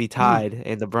they would be tied,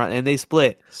 and they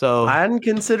split. So I hadn't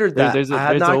considered that. I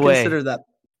had not considered that.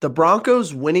 The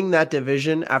Broncos winning that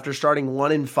division after starting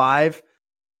 1-5,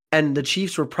 and the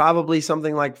Chiefs were probably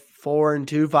something like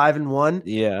 4-2, 5-1.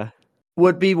 Yeah,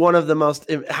 would be one of the most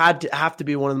have to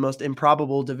be one of the most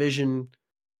improbable division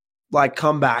like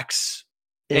comebacks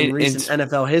in recent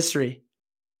NFL history.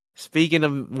 Speaking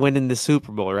of winning the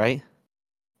Super Bowl, right?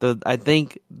 I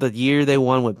think the year they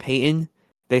won with Peyton,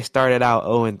 they started out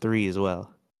 0-3 as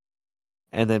well,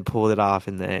 and then pulled it off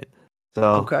in the end. So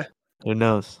okay, who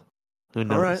knows? Who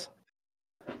knows?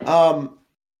 All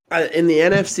right. In the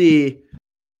NFC,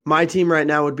 my team right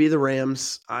now would be the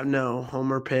Rams. I know,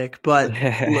 homer pick, but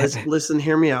listen,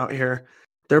 hear me out here.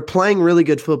 They're playing really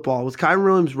good football with Kyren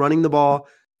Williams running the ball.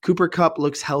 Cooper Kupp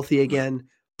looks healthy again.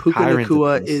 Puka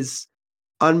Nacua is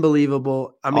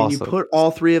unbelievable. I mean, you put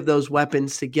all three of those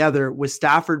weapons together with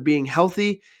Stafford being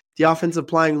healthy, the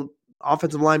offensive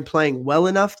line playing well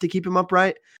enough to keep him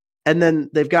upright, and then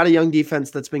they've got a young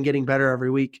defense that's been getting better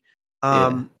every week.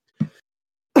 I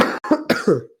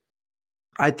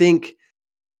think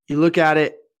you look at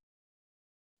it,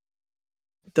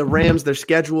 the Rams, their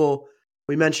schedule,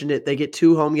 we mentioned it, they get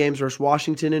 2 home games versus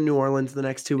Washington and New Orleans the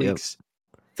next 2 weeks.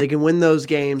 They can win those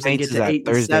games and get to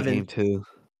 8-7. Game too.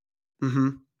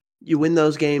 You win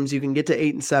those games, you can get to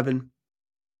 8-7.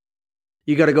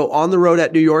 You got to go on the road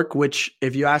at New York, which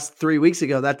if you asked 3 weeks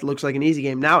ago, that looks like an easy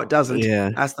game. Now it doesn't.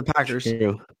 Yeah, ask the Packers.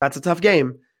 True. That's a tough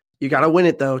game. You got to win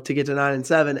it though to get to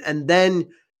 9-7, and then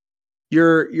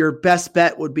your best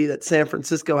bet would be that San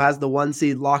Francisco has the 1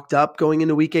 seed locked up going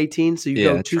into Week 18. So you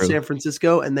go to San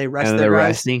Francisco and they rest their guys.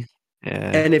 Resting.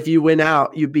 Yeah. And if you win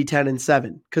out, you'd be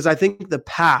 10-7. Because I think the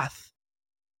path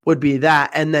would be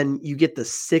that, and then you get the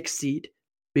 6th seed.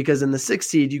 Because in the 6th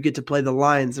seed, you get to play the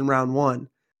Lions in round 1.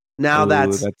 Now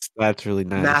that's really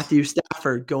nice. Matthew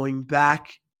Stafford going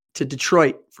back to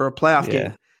Detroit for a playoff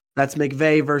game. That's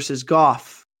McVay versus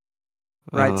Goff,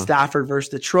 right? Stafford versus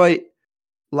Detroit.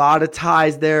 A lot of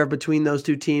ties there between those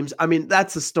two teams. I mean,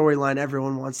 that's a storyline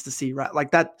everyone wants to see, right?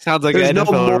 Like that sounds like an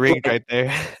NFL ring right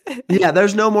there. Yeah,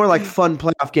 there's no more like fun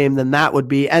playoff game than that would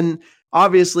be. And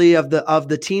obviously, of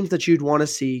the teams that you'd want to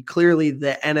see, clearly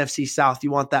the NFC South,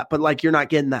 you want that. But like, you're not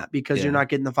getting that because you're not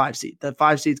getting the 5 seed. The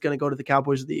 5 seed is going to go to the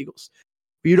Cowboys or the Eagles.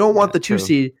 You don't want the 2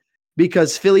 seed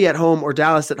because Philly at home or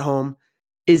Dallas at home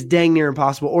is dang near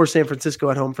impossible, or San Francisco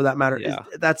at home for that matter. Yeah.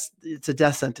 It's a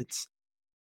death sentence.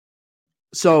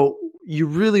 So you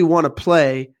really want to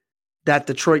play that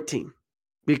Detroit team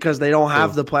because they don't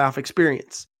have the playoff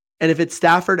experience. And if it's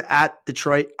Stafford at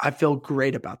Detroit, I feel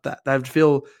great about that. I would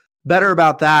feel better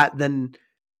about that than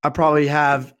I probably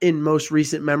have in most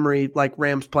recent memory, like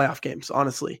Rams playoff games,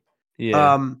 honestly.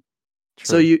 Yeah.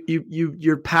 So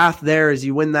your path there is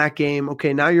you win that game.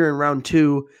 Okay, now you're in round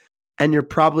 2 and you're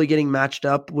probably getting matched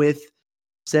up with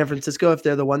San Francisco if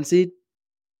they're the 1 seed.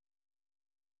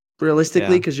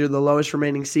 Realistically, because you're the lowest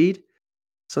remaining seed.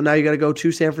 So now you got to go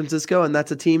to San Francisco, and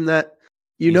that's a team that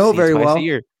you know very well.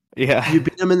 Yeah. You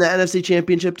beat them in the NFC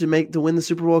Championship to win the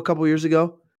Super Bowl a couple years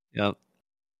ago. Yep.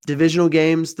 Divisional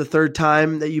games, the third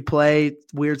time that you play,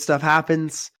 weird stuff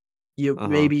happens.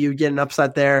 Maybe you get an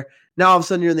upset there. Now all of a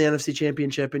sudden you're in the NFC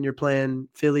Championship and you're playing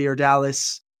Philly or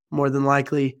Dallas, more than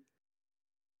likely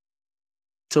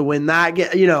to win that.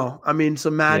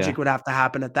 Some magic would have to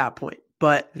happen at that point.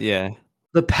 But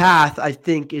the path, I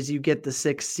think, is you get the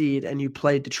 6th seed and you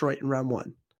play Detroit in round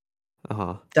 1.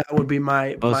 That would be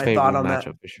my thought on that.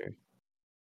 For sure.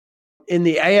 In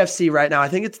the AFC right now, I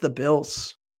think it's the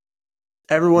Bills.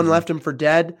 Everyone left them for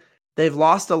dead. They've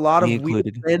lost a lot of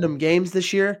weird, random games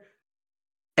this year,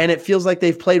 and it feels like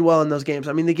they've played well in those games.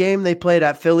 I mean, the game they played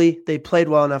at Philly, they played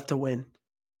well enough to win.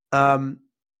 Can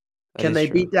they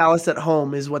beat Dallas at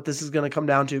home is what this is going to come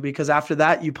down to, because after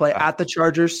that, you play at the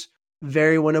Chargers,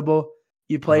 very winnable.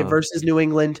 You play versus New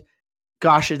England.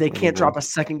 Gosh, they can't drop a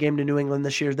second game to New England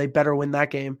this year. They better win that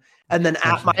game. And then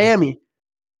at Miami.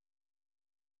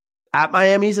 At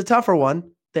Miami's a tougher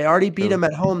one. They already beat them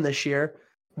at home this year.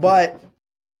 But,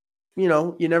 you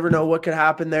never know what could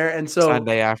happen there. And so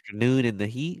Sunday afternoon in the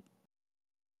heat.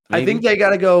 Maybe? I think they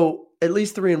got to go at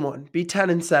least 3-1, be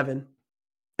 10-7,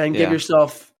 and give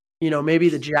yourself maybe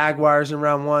the Jaguars in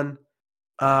round one,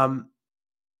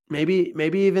 maybe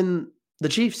even the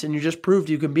Chiefs, and you just proved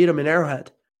you can beat them in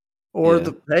Arrowhead, or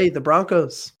the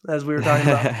Broncos, as we were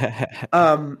talking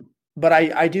about. But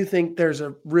I do think there's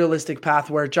a realistic path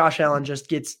where Josh Allen just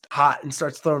gets hot and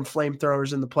starts throwing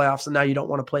flamethrowers in the playoffs, and now you don't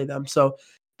want to play them. So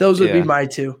those would be my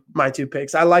two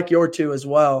picks. I like your two as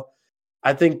well.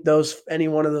 I think any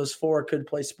one of those four could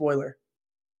play spoiler.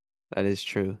 That is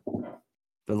true.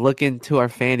 But look into our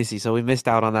fantasy. So we missed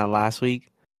out on that last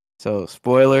week. So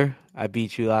spoiler, I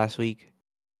beat you last week.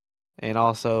 And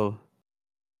also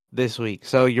this week.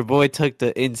 So your boy took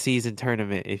the in-season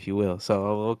tournament, if you will.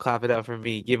 So we'll clap it up for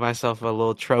me. Give myself a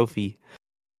little trophy.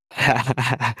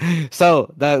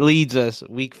 So that leads us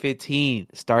week 15,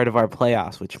 start of our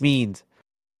playoffs, which means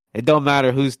it don't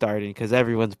matter who's starting because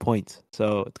everyone's points.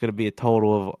 So it's gonna be a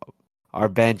total of our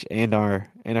bench and our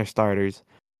starters.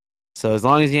 So as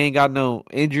long as you ain't got no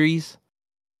injuries,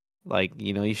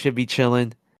 you should be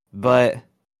chilling. But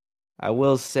I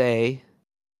will say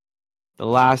the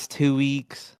last 2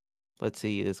 weeks, let's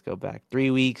go back 3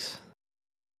 weeks.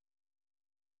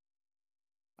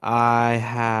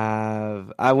 I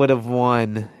would have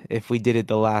won if we did it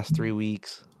the last 3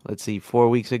 weeks. 4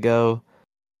 weeks ago.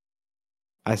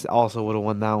 I also would have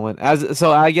won that one.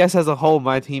 So I guess as a whole,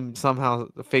 my team somehow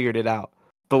figured it out.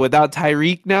 But without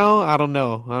Tyreek now, I don't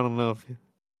know. If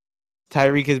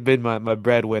Tyreek has been my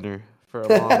breadwinner for a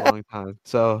long time.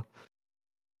 So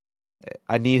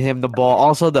I need him the ball.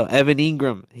 Also, though, Evan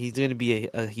Ingram, he's going to be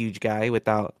a huge guy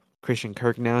without Christian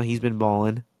Kirk now. He's been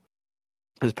balling.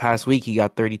 This past week, he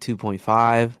got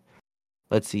 32.5.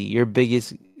 Let's see. Your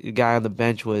biggest guy on the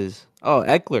bench was,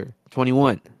 Eckler,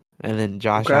 21. And then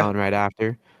Josh Allen right after,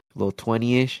 a little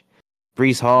 20-ish.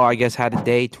 Breece Hall, I guess, had a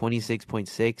day,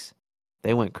 26.6.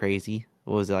 They went crazy.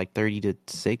 What was it,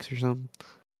 30-6 or something?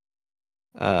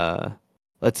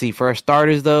 Let's see. For our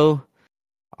starters, though,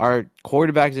 our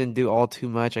quarterbacks didn't do all too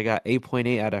much. I got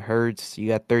 8.8 out of Hurts. You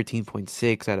got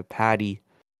 13.6 out of Patty.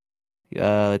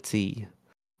 Let's see.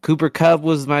 Cooper Kupp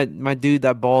was my dude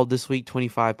that balled this week,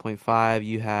 25.5.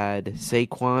 You had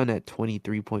Saquon at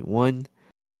 23.1.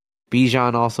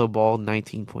 Bijan also balled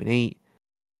 19.8.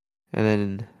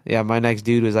 And then, my next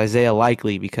dude was Isaiah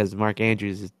Likely because Mark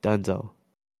Andrews is donezo.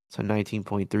 So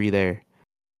 19.3 there.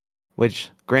 Which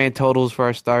grand totals for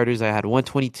our starters, I had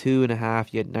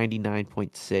 122.5. You had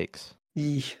 99.6.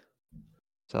 Yeesh.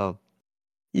 So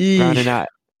rounding out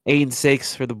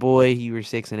 8-6 for the boy. You were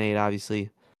 6-8, obviously.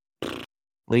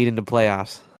 Leading the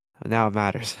playoffs. Now it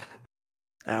matters.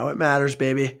 Now it matters,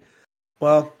 baby.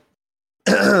 Well,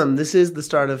 this is the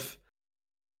start of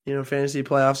fantasy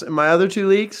playoffs. In my other two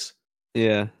leagues,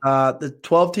 the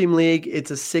 12-team league,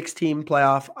 it's a 6-team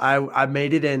playoff. I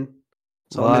made it in.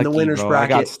 So Lucky, I'm in the winner's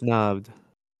bracket. I got snubbed.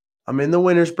 I'm in the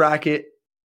winner's bracket.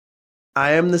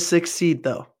 I am the 6th seed,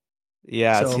 though.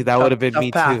 Yeah, so see, that would have been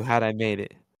me path. too had I made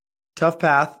it. Tough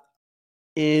path.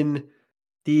 In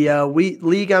the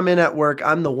league I'm in at work,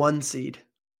 I'm the 1 seed.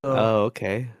 So,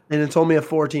 okay. And it's only a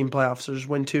 4-team playoff, so just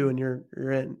win 2 and you're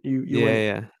in. You win.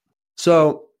 Yeah.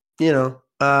 So,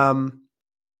 I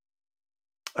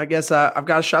guess I've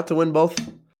got a shot to win both.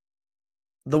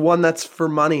 The one that's for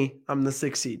money, I'm the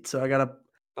 6th seed. So I got to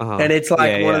and it's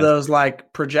one of those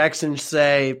projections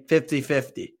say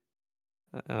 50-50.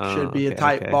 Should be a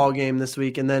tight ball game this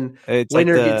week. And then it's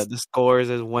winner gets the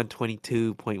scores is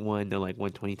 122.1 to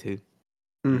 122.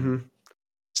 Mm-hmm.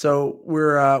 So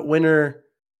we're winner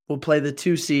will play the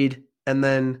 2 seed, and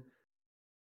then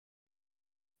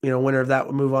winner of that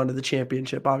will move on to the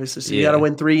championship, obviously. So you got to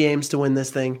win 3 games to win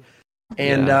this thing.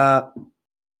 And I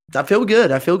feel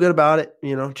good. I feel good about it.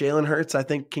 Jalen Hurts, I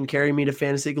think, can carry me to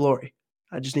fantasy glory.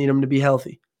 I just need him to be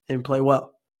healthy and play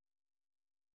well.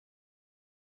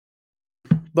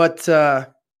 But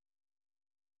are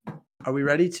we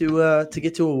ready to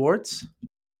get to awards?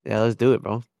 Yeah, let's do it,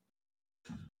 bro.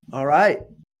 All right.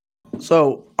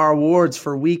 So our awards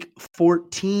for week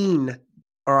 14,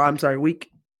 or I'm sorry,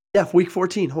 week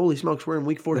 14. Holy smokes, we're in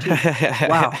week 14.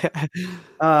 Wow.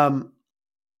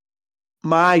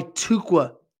 My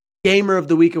Tukwa Gamer of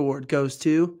the Week award goes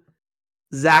to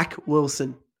Zach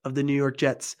Wilson of the New York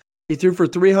Jets. He threw for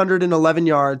 311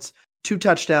 yards, 2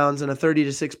 touchdowns, and a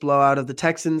 30-6 blowout of the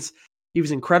Texans. He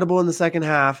was incredible in the second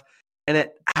half, and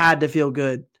it had to feel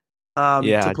good to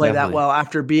play definitely that well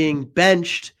after being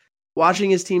benched, watching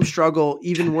his team struggle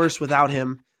even worse without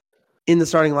him in the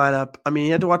starting lineup. I mean,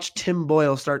 he had to watch Tim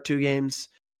Boyle start 2 games.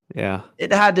 Yeah.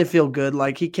 It had to feel good.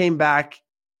 He came back.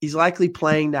 He's likely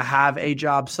playing to have a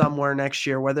job somewhere next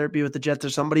year, whether it be with the Jets or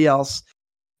somebody else.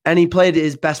 And he played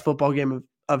his best football game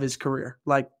of his career.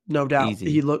 No doubt.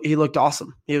 Easy. He looked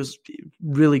awesome. He was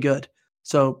really good.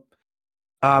 So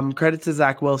Credit to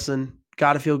Zach Wilson.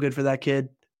 Got to feel good for that kid.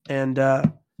 And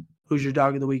who's your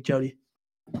dog of the week, Jody?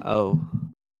 Oh,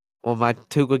 well, my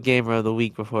Tuca gamer of the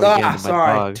week before we get into my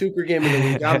sorry. dog. Tuca game of the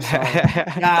week. I'm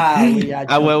sorry.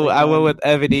 Golly, I went with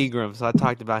Evan Ingram, so I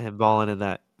talked about him balling in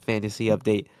that fantasy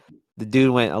update. The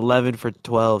dude went 11 for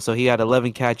 12, so he had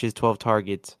 11 catches, 12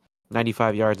 targets,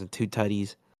 95 yards, and 2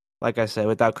 tutties. Like I said,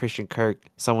 without Christian Kirk,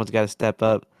 someone's got to step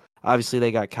up. Obviously,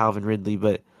 they got Calvin Ridley,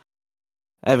 but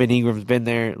Evan Ingram's been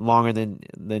there longer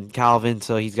than Calvin,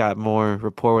 so he's got more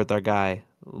rapport with our guy,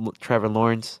 Trevor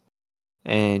Lawrence.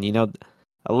 And,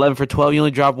 11 for 12, you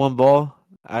only dropped one ball.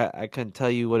 I couldn't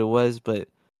tell you what it was, but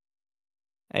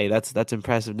hey, that's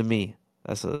impressive to me.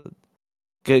 That's a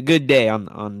good day on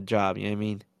the job, you know what I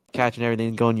mean? Catching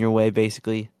everything going your way,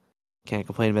 basically. Can't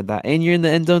complain about that. And you're in the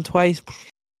end zone twice.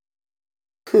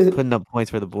 Putting up points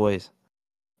for the boys.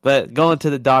 But going to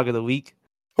the dog of the week.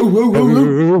 I'm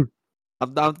throwing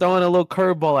a little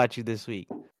curveball at you this week.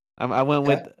 I went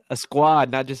with a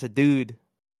squad, not just a dude.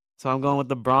 So I'm going with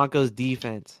the Broncos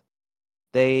defense.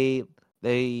 They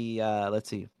let's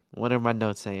see. What are my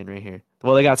notes saying right here?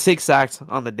 Well, they got 6 sacks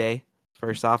on the day.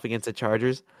 First off, against the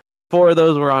Chargers. 4 of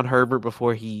those were on Herbert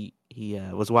before he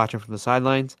was watching from the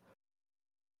sidelines.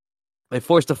 They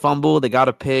forced a fumble. They got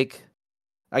a pick.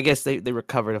 I guess they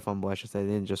recovered a fumble, I should say.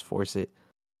 They didn't just force it.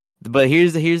 But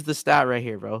here's the stat right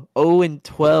here, bro.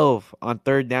 0-12 on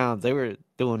third downs. They were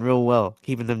doing real well,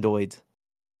 keeping them doids.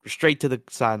 Straight to the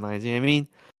sidelines, you know what I mean?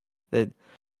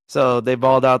 So they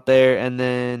balled out there, and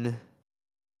then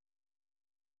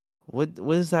what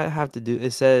does that have to do?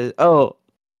 It says,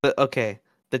 okay.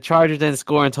 The Chargers didn't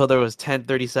score until there was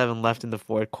 10:37 left in the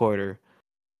fourth quarter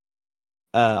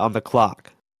on the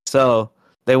clock. So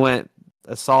they went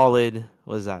a solid,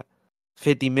 what is that,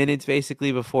 50 minutes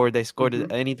basically before they scored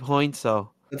at any point. So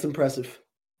that's impressive.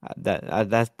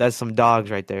 That's some dogs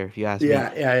right there, if you ask me.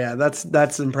 Yeah.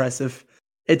 That's impressive.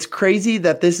 It's crazy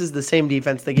that this is the same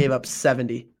defense that gave up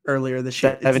 70 earlier this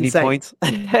year. 70 points.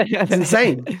 It's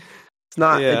insane. It's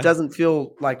not. Yeah. It doesn't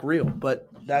feel like real, but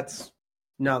that's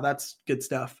good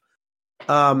stuff.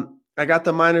 I got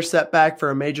the minor setback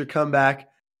for a major comeback.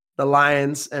 The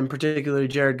Lions, and particularly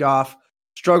Jared Goff,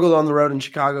 struggled on the road in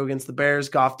Chicago against the Bears.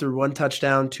 Goff threw 1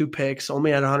 touchdown, 2 picks,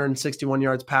 only had 161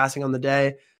 yards passing on the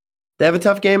day. They have a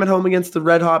tough game at home against the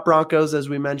Red Hot Broncos, as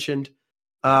we mentioned.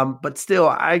 But still,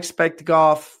 I expect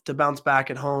Goff to bounce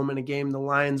back at home in a game the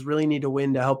Lions really need to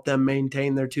win to help them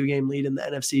maintain their 2-game lead in the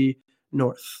NFC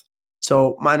North.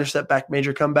 So minor setback,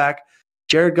 major comeback.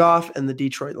 Jared Goff and the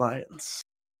Detroit Lions.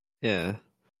 Yeah.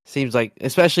 Seems like,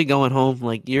 especially going home,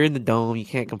 like you're in the dome, you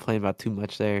can't complain about too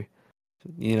much there.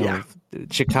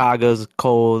 Chicago's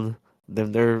cold.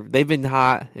 They've been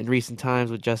hot in recent times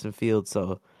with Justin Fields,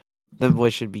 so them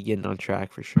boys should be getting on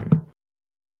track for sure.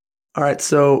 All right,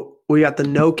 so we got the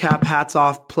no cap hats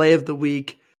off play of the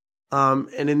week.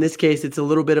 And in this case, it's a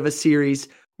little bit of a series.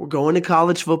 We're going to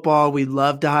college football. We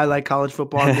love to highlight college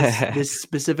football in this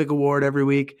specific award every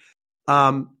week.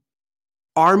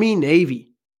 Army Navy,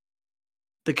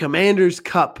 the Commander's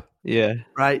Cup. Yeah.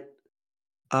 Right.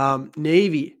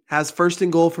 Navy has first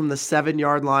and goal from the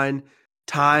 7-yard line.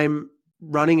 Time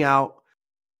running out.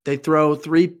 They throw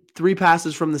three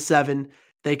passes from the 7.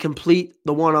 They complete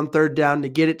the one on third down to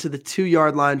get it to the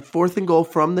 2-yard line. 4th and goal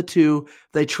from the 2.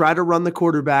 They try to run the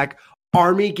quarterback.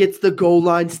 Army gets the goal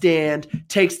line stand,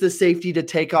 takes the safety to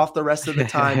take off the rest of the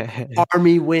time.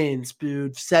 Army wins,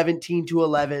 dude.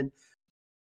 17-11.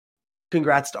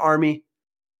 Congrats to Army.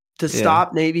 To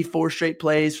stop Navy 4 straight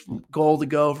plays, goal to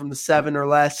go from the 7 or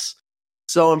less.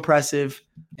 So impressive.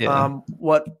 Yeah.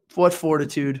 What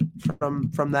fortitude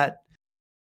from that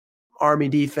Army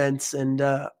defense, and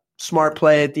smart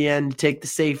play at the end to take the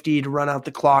safety to run out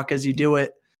the clock as you do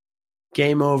it.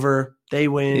 Game over. They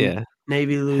win. Yeah.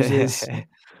 Navy loses.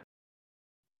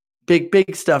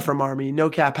 Big stuff from Army. No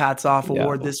cap hats off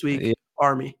award this week. Yeah.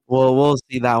 Army. Well, we'll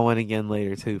see that one again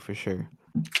later too, for sure.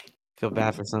 Feel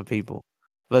bad for some people.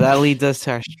 But that leads us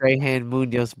to our Strahan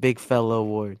Munoz Big Fella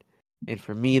Award. And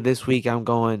for me this week, I'm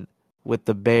going with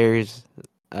the Bears.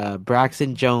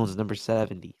 Braxton Jones, number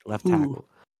 70, left tackle.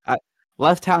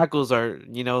 Left tackles are,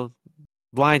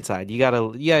 blindside. You gotta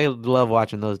love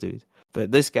watching those dudes.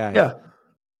 But this guy,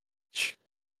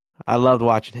 I loved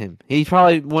watching him. He's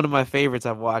probably one of my favorites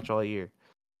I've watched all year.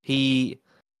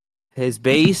 His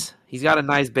base, he's got a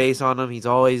nice base on him. He's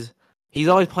always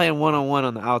playing one-on-one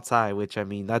on the outside, which, I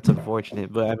mean, that's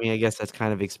unfortunate. But, I mean, I guess that's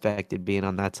kind of expected being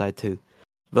on that side too.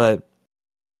 But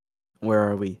where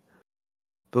are we?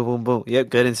 Boom, boom, boom. Yep,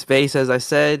 good in space, as I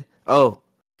said. Oh,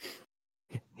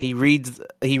 he reads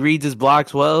his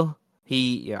blocks well.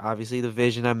 Obviously the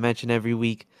vision I mention every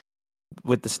week.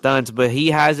 with the stunts, but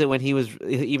he has it when he was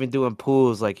even doing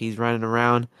pools. Like he's running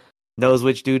around, knows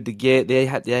which dude to get. They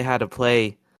had a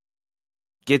play.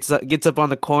 Gets up on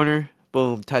the corner,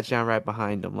 boom, touchdown right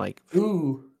behind him. Like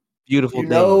Ooh, beautiful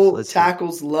things. Let's see.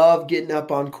 tackles love getting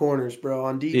up on corners, bro,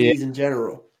 on Yeah, DBs in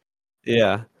general.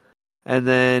 yeah. And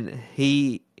then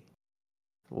he's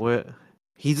good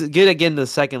at getting the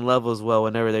second level as well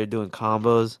whenever they're doing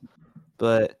combos.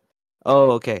 But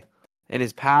okay. And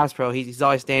his pass pro, he's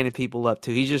always standing people up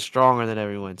too. He's just stronger than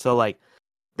everyone. So like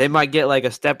they might get like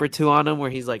a step or two on him where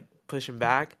he's like pushing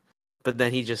back, but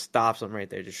then he just stops them right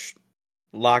there, just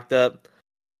locked up.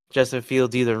 Justin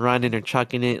Fields either running or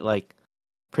chucking it, like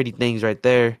pretty things right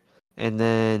there. And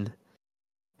then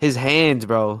his hands,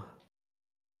 bro,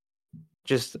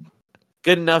 just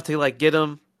good enough to like get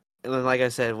him. And then, like I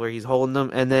said, where he's holding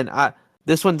them. And then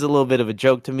this one's a little bit of a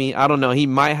joke to me. I don't know. He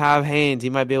might have hands. He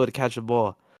might be able to catch the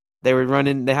ball. They were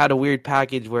running. They had a weird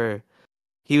package where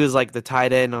he was like the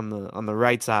tight end on the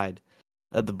right side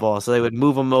of the ball. So they would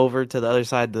move him over to the other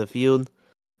side of the field,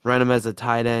 run him as a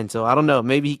tight end. So I don't know.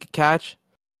 Maybe he could catch.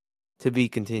 To be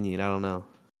continued. I don't know.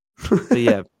 But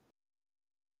yeah.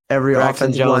 Every Braxton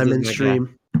offensive Jones lineman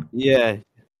stream. Yeah.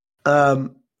 All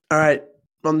right.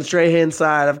 On the Strahan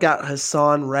side, I've got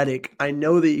Hassan Reddick. I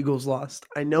know the Eagles lost.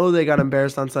 I know they got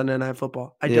embarrassed on Sunday Night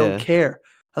Football. I don't care.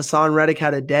 Hassan Reddick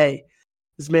had a day.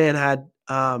 This man had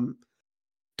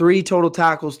 3 total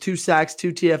tackles, 2 sacks,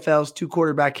 2 TFLs, 2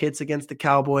 quarterback hits against the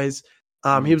Cowboys.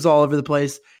 He was all over the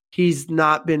place. He's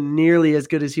not been nearly as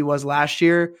good as he was last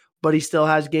year, but he still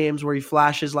has games where he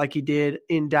flashes like he did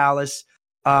in Dallas.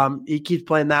 He keeps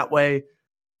playing that way.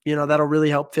 You know, that'll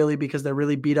really help Philly because they're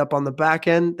really beat up on the back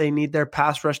end. They need their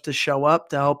pass rush to show up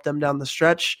to help them down the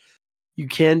stretch. You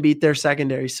can beat their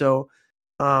secondary. So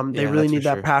they really need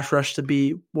that pass rush to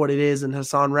be what it is. And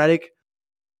Hassan Reddick,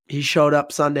 he showed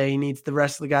up Sunday. He needs the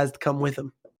rest of the guys to come with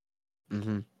him.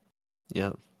 Mm-hmm.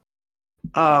 Yeah.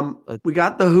 We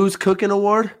got the Who's Cooking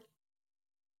Award.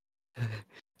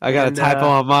 I got a typo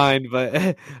on mine,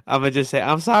 but I'm going to just say,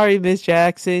 I'm sorry, Miss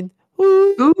Jackson.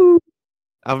 Woo.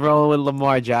 I'm rolling with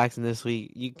Lamar Jackson this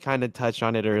week. You kind of touched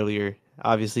on it earlier.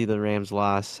 Obviously, the Rams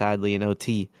lost, sadly, in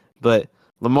OT. But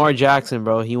Lamar Jackson,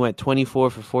 bro, he went 24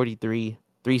 for 43,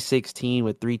 316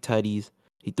 with 3 tutties.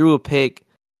 He threw a pick.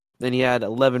 Then he had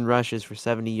 11 rushes for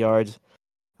 70 yards.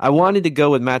 I wanted to go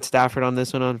with Matt Stafford on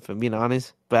this one, if I'm being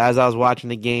honest. But as I was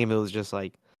watching the game, it was just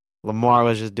like Lamar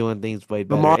was just doing things way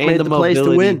better. Lamar made the plays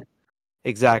to win.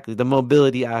 Exactly. The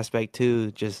mobility aspect,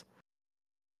 too, just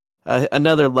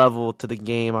another level to the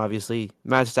game, obviously.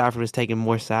 Matt Stafford was taking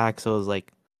more sacks, so it was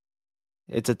like,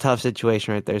 it's a tough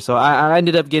situation right there. So I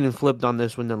ended up getting flipped on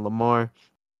this one than Lamar.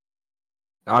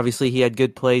 Obviously, he had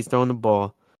good plays throwing the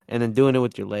ball, and then doing it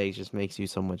with your legs just makes you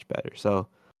so much better. So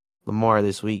Lamar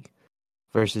this week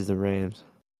versus the Rams.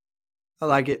 I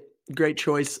like it. Great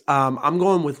choice. I'm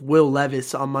going with Will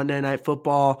Levis on Monday Night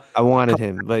Football. I wanted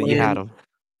him, but you had him.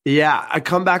 Yeah, a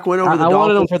comeback win over the Dolphins. I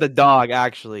wanted him for the dog,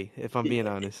 actually, if I'm being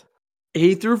honest.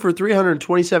 He threw for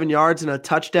 327 yards and a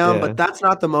touchdown, but that's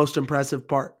not the most impressive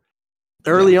part.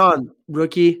 Early on,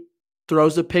 rookie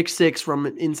throws a pick 6 from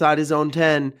inside his own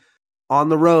 10 on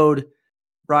the road,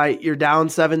 right? You're down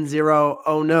 7-0.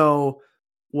 Oh, no.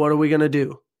 What are we going to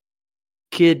do?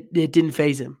 Kid, it didn't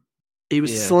faze him. He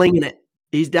was slinging it.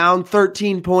 He's down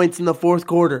 13 points in the fourth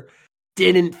quarter.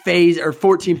 Didn't phase, or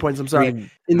 14 points, I'm sorry,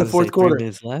 in the fourth quarter. 3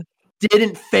 minutes left.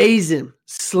 Didn't phase him,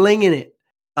 slinging it.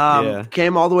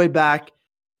 Came all the way back,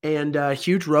 and a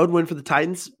huge road win for the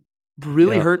Titans.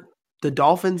 Really hurt the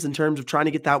Dolphins in terms of trying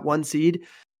to get that 1 seed.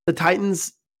 The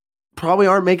Titans probably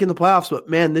aren't making the playoffs, but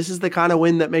man, this is the kind of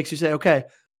win that makes you say, okay,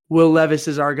 Will Levis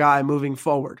is our guy moving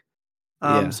forward.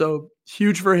 So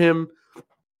huge for him.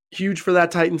 Huge for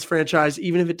that Titans franchise,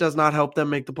 even if it does not help them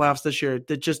make the playoffs this year,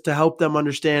 that just to help them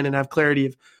understand and have clarity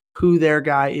of who their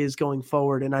guy is going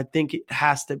forward. And I think it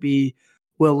has to be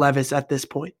Will Levis at this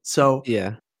point. So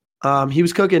he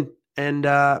was cooking, and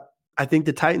I think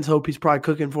the Titans hope he's probably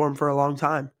cooking for him for a long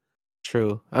time.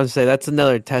 True. I would say that's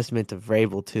another testament to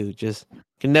Vrabel too. Just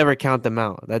can never count them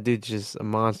out. That dude's just a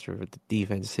monster with the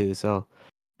defense too. So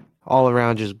all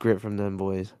around just grit from them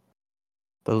boys.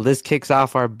 But this kicks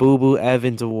off our Boo Boo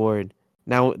Evans Award.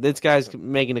 Now, this guy's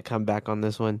making a comeback on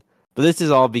this one. But this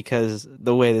is all because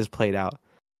the way this played out.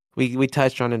 We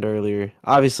touched on it earlier.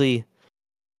 Obviously,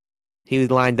 he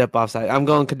was lined up offside. I'm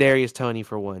going Kadarius Toney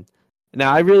for 1.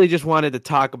 Now, I really just wanted to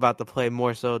talk about the play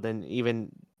more so than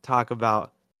even talk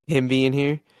about him being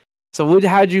here. So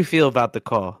how'd you feel about the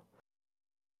call?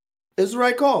 It's the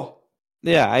right call.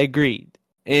 Yeah, I agreed.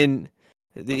 And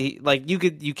you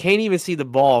can't even see the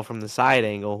ball from the side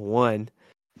angle. 1,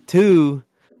 2,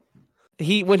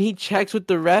 when he checks with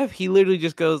the ref, he literally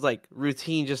just goes like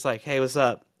routine, just like, "Hey, what's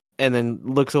up?" and then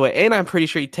looks away. And I'm pretty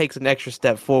sure he takes an extra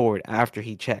step forward after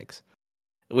he checks,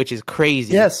 which is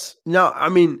crazy. Yes. No, I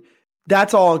mean,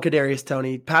 that's all on Kadarius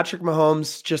Toney. Patrick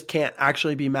Mahomes just can't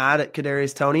actually be mad at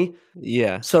Kadarius Toney.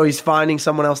 Yeah. So he's finding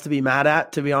someone else to be mad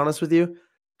at, to be honest with you.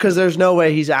 Because there's no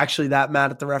way he's actually that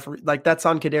mad at the referee. Like, that's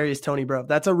on Kadarius Toney, bro.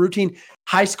 That's a routine.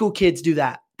 High school kids do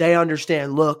that. They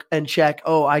understand, look and check.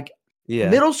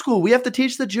 Middle school, we have to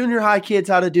teach the junior high kids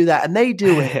how to do that, and they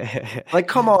do it. Like,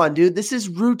 come on, dude. This is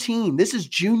routine. This is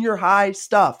junior high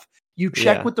stuff. You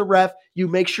check with the ref. You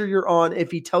make sure you're on.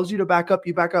 If he tells you to back up,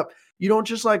 you back up. You don't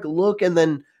just like look and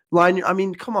then line. I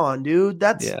mean, come on, dude.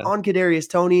 That's on Kadarius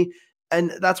Toney,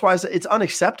 and that's why it's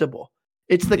unacceptable.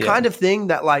 It's the kind of thing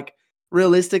that, like,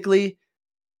 realistically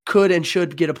could and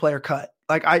should get a player cut.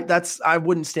 Like, I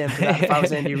wouldn't stand for that if I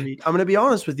was Andy Reid. I'm going to be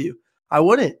honest with you. I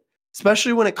wouldn't,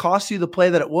 especially when it costs you the play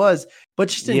that it was. But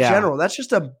just in general, that's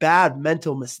just a bad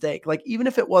mental mistake. Like, even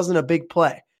if it wasn't a big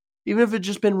play, even if it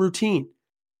just been routine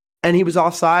and he was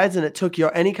offsides and it took you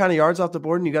any kind of yards off the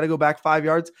board and you got to go back 5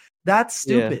 yards, that's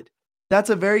stupid. That's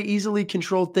a very easily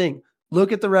controlled thing.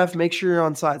 Look at the ref, make sure you're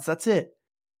on sides. That's it.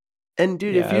 And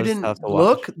dude, if you didn't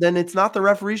look, then it's not the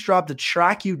referee's job to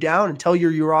track you down and tell you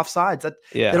you're offsides.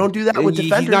 They don't do that with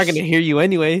defenders. He's not going to hear you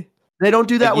anyway. They don't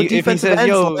do that with defensive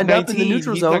ends. End up in the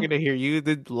neutral he's zone. Not going to hear you.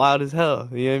 They're loud as hell.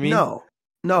 You know what I mean?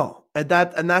 No,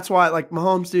 and that's why, like,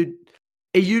 Mahomes, dude,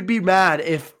 you'd be mad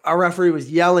if a referee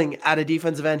was yelling at a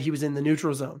defensive end. He was in the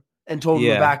neutral zone and told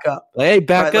him to back up. Hey,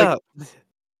 back up. Like,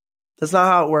 that's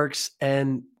not how it works.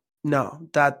 And no,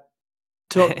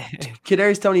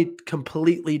 Kadarius Toney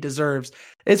completely deserves.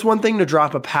 It's one thing to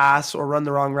drop a pass or run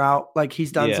the wrong route. Like,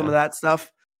 he's done some of that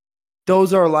stuff.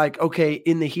 Those are like, okay,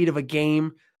 in the heat of a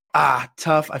game,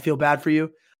 tough. I feel bad for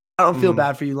you. I don't feel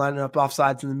bad for you lining up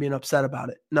offsides and then being upset about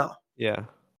it. No. Yeah.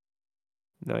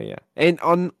 And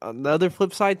on the other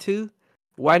flip side too,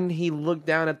 why didn't he look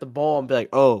down at the ball and be like,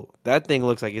 "Oh, that thing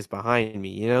looks like it's behind me,"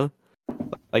 you know?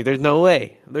 Like, there's no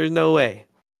way.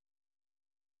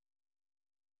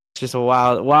 It's just a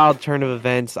wild turn of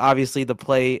events. Obviously, the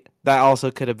play that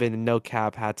also could have been a no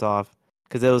cap. Hats off,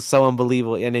 because it was so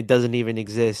unbelievable, and it doesn't even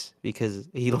exist because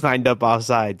he lined up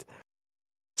offside.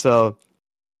 So,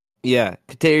 yeah,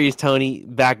 Kadarius Toney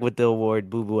back with the award.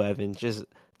 Boo Boo Evans, just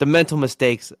the mental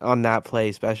mistakes on that play,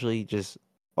 especially, just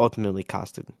ultimately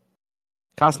cost him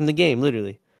the game,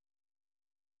 literally.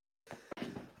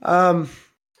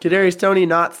 Kadarius Toney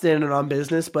not standing on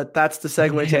business, but that's the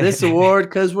segue to this award,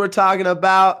 because we're talking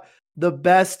about the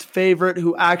best favorite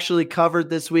who actually covered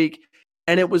this week,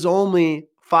 and it was only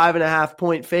 5.5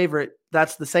 point favorite.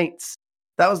 That's the Saints.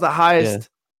 That was the highest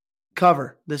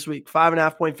cover this week.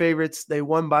 5.5 point favorites. They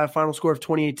won by a final score of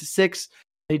 28-6.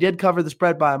 They did cover the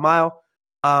spread by a mile.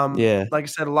 Like I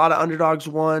said, a lot of underdogs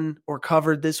won or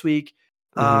covered this week.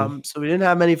 So we didn't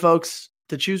have many folks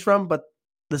to choose from, but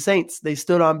the Saints, they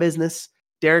stood on business.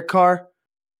 Derek Carr,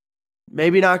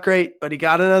 maybe not great, but he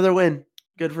got another win.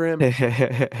 Good for him.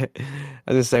 I was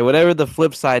gonna say, whatever the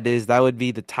flip side is, that would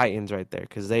be the Titans right there,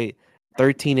 because they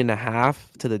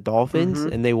 13.5 to the Dolphins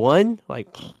and they won. Like,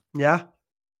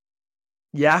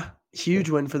 yeah, huge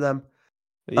win for them.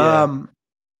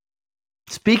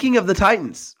 Speaking of the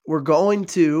Titans, we're going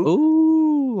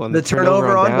to the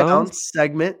turnover on downs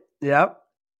segment. Yep.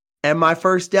 And my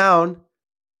first down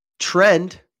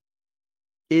trend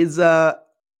is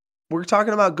we're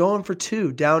talking about going for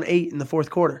 2, down 8 in the fourth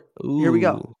quarter. Here we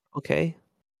go. Okay.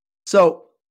 So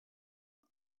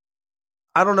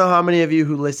I don't know how many of you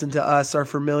who listen to us are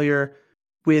familiar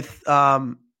with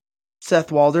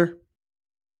Seth Walder,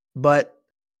 but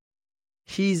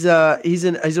he's a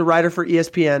writer for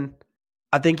ESPN.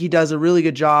 I think he does a really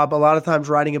good job a lot of times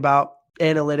writing about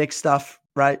analytics stuff,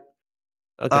 right?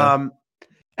 Okay.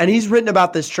 And he's written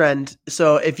about this trend.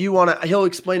 So if you want to, he'll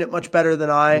explain it much better than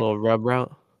I. A little rub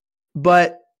route.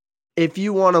 But if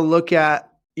you want to look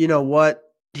at, what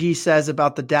he says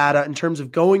about the data in terms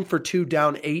of going for 2,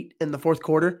 down 8 in the fourth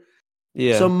quarter.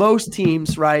 Yeah. So most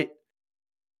teams, right,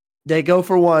 they go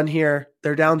for 1 here.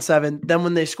 They're down 7. Then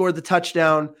when they score the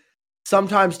touchdown,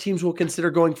 sometimes teams will consider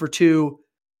going for 2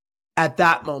 at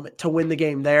that moment to win the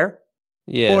game there.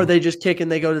 Yeah. Or they just kick and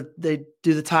they do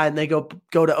the tie and they go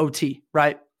to OT,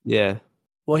 right? Yeah.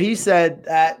 Well, he said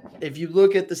that if you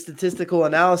look at the statistical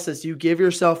analysis, you give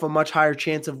yourself a much higher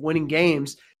chance of winning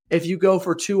games if you go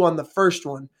for 2 on the first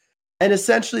one. And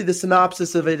essentially the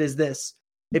synopsis of it is this.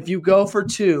 If you go for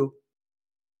 2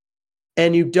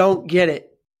 and you don't get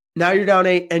it, now you're down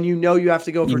 8 and you have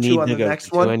to go for 2 on the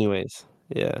next one. Anyways.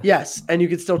 Yeah. Yes, and you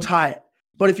can still tie it.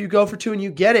 But if you go for 2 and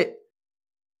you get it,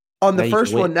 On the Now you can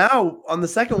first win. one, now on the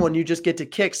second one, you just get to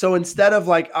kick. So instead of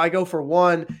like I go for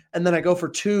 1 and then I go for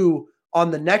 2 on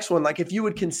the next one, like if you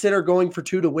would consider going for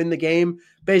 2 to win the game,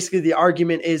 basically the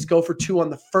argument is go for 2 on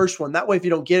the first one. That way, if you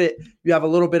don't get it, you have a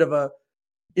little bit of a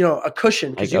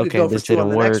cushion because Like, you could okay, go for this 2 on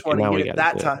didn't the next work, one and and now get we it got to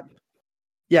that do it. time.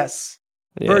 Yes.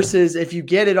 Yeah. Versus if you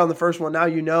get it on the first one, now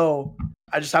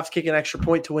I just have to kick an extra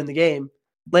point to win the game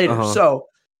later. Uh-huh. So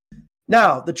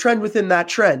now the trend within that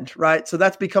trend, right? So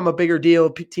that's become a bigger deal.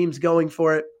 Teams going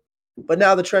for it. But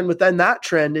now the trend within that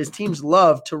trend is teams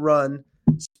love to run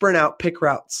sprint out pick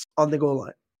routes on the goal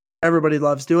line. Everybody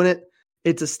loves doing it.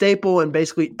 It's a staple in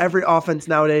basically every offense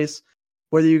nowadays,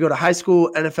 whether you go to high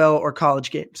school, NFL, or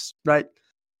college games, right?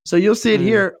 So you'll see it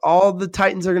here. All the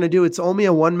Titans are going to do, it's only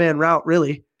a one-man route,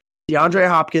 really. DeAndre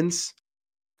Hopkins,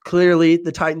 clearly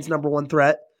the Titans' number one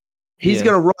threat. He's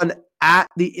going to run at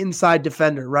the inside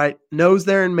defender, right? Knows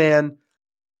they're in man,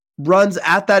 runs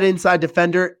at that inside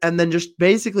defender, and then just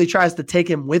basically tries to take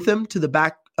him with him to the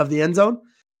back of the end zone.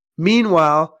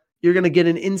 Meanwhile, you're going to get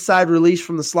an inside release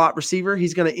from the slot receiver.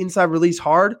 He's going to inside release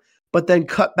hard, but then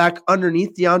cut back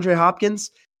underneath DeAndre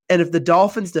Hopkins. And if the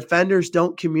Dolphins defenders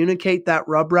don't communicate that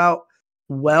rub route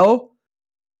well,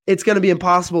 it's going to be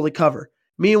impossible to cover.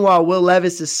 Meanwhile, Will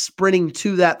Levis is sprinting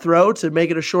to that throw to make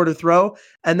it a shorter throw,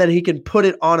 and then he can put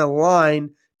it on a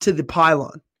line to the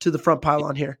pylon, to the front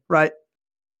pylon here, right?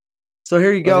 So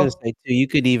here you go. I was gonna say too, you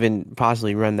could even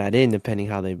possibly run that in depending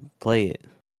how they play it.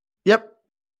 Yep.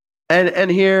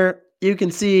 And here you can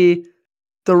see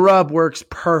the rub works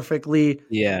perfectly.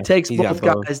 Yeah. Takes both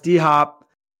guys. D-Hop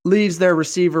leaves their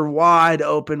receiver wide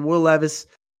open. Will Levis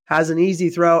has an easy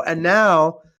throw. And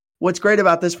now what's great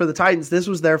about this for the Titans, this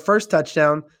was their first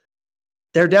touchdown.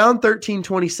 They're down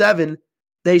 13-27.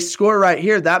 They score right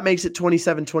here. That makes it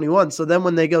 27-21. So then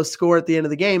when they go score at the end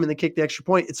of the game and they kick the extra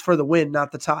point, it's for the win,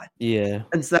 not the tie. Yeah.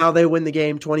 And so now they win the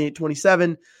game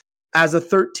 28-27 as a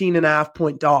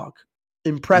 13.5-point dog.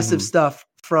 Impressive stuff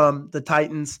from the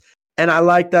Titans. And I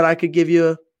like that I could give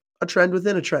you a trend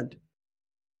within a trend.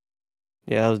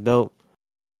 Yeah, that was dope.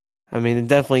 I mean, it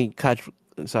definitely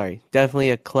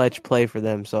a clutch play for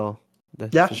them. So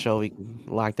for sure we can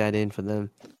lock that in for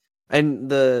them. And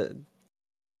the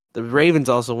Ravens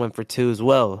also went for 2 as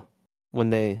well when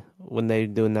they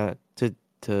doing that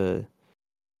to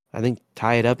I think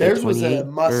tie it up at 28.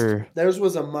 Theirs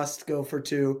was a must go for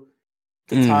 2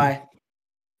 to tie.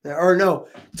 Or no,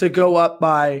 to go up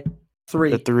by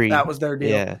 3. The 3. That was their deal.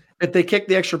 Yeah. If they kicked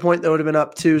the extra point, they would have been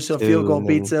up 2, so field goal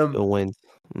beats them. Still wins.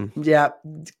 Yeah,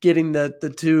 getting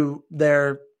the 2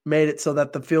 there made it so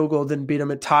that the field goal didn't beat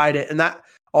them. It tied it. And that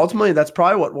ultimately, that's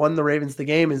probably what won the Ravens the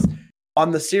game. Is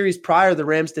on the series prior, the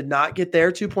Rams did not get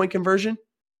their 2-point conversion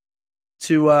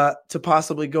to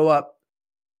possibly go up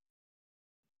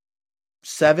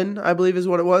 7, I believe is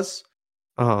what it was.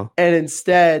 Uh-huh. And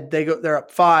instead, they're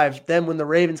up 5. Then when the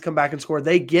Ravens come back and score,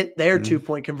 they get their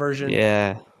 2-point conversion.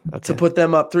 Yeah. Okay. To put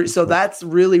them up 3. So that's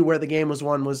really where the game was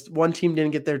won. Was one team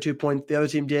didn't get their 2 points, the other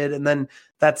team did, and then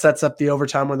that sets up the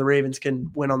overtime where the Ravens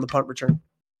can win on the punt return.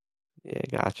 Yeah,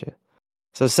 gotcha.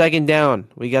 So second down,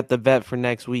 we got the bet for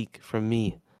next week from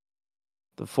me.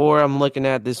 The 4 I'm looking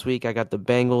at this week, I got the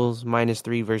Bengals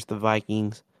 -3 versus the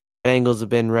Vikings. Bengals have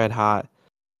been red hot.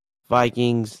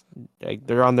 Vikings,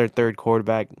 they're on their 3rd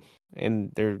quarterback,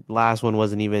 and their last one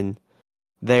wasn't even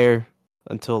there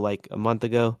until like a month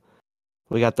ago.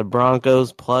 We got the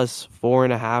Broncos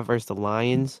 +4.5 versus the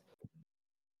Lions.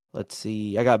 Let's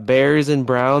see. I got Bears and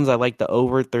Browns. I like the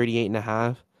over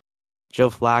 38.5. Joe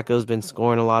Flacco's been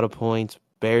scoring a lot of points.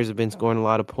 Bears have been scoring a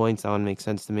lot of points. That one makes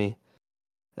sense to me.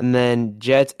 And then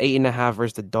Jets 8.5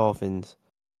 versus the Dolphins.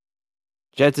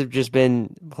 Jets have just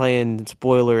been playing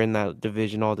spoiler in that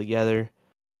division altogether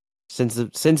since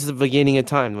the beginning of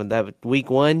time. When that week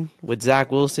 1 with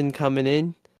Zach Wilson coming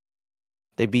in,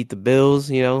 they beat the Bills,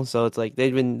 so it's like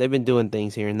they've been doing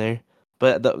things here and there.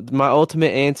 But my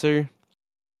ultimate answer,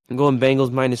 I'm going Bengals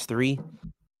 -3.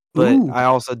 But I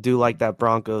also do like that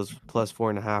Broncos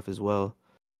 +4.5 as well.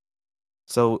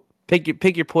 So pick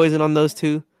your poison on those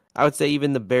 2. I would say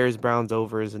even the Bears Browns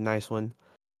over is a nice one,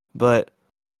 but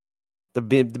the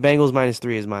Bengals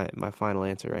 -3 is my final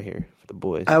answer right here for the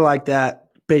boys. I like that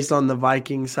based on the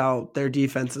Vikings, how their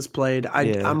defense is played.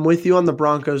 I'm with you on the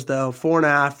Broncos though.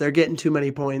 4.5. They're getting too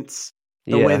many points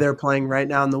the way they're playing right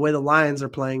now and the way the Lions are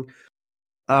playing.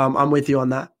 I'm with you on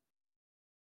that.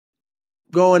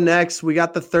 Going next, we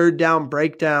got the 3rd down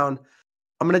breakdown.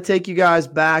 I'm going to take you guys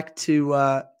back to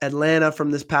Atlanta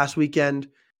from this past weekend.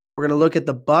 We're going to look at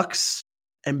the Bucs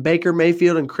and Baker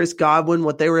Mayfield and Chris Godwin,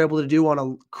 what they were able to do on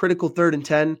a critical 3rd and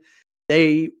 10.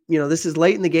 They, this is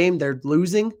late in the game. They're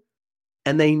losing,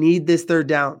 and they need this 3rd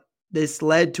down. this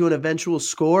led to an eventual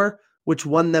score, which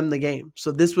won them the game.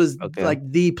 So this was like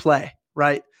the play,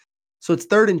 right? So it's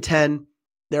 3rd and 10.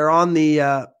 They're on the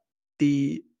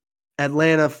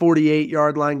Atlanta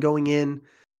 48-yard line going in.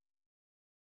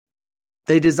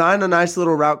 They design a nice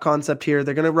little route concept here.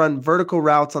 They're going to run vertical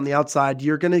routes on the outside.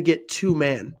 You're going to get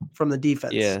 2-man from the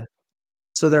defense. Yeah.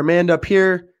 So they're manned up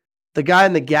here. The guy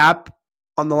in the gap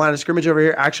on the line of scrimmage over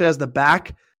here actually has the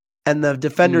back, and the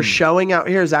defender showing out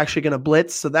here is actually going to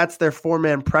blitz. So that's their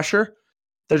 4-man pressure.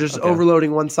 They're just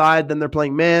overloading one side. Then they're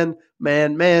playing man,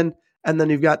 man, man. And then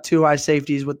you've got 2 high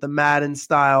safeties with the Madden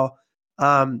style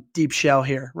deep shell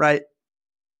here, right?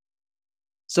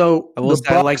 So I will the say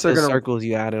Bucks I like the are going to circles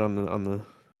you added on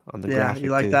the graphic.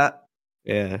 you like too. that?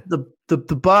 Yeah. The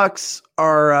Bucks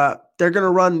are they're going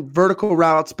to run vertical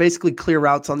routes, basically clear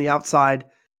routes on the outside.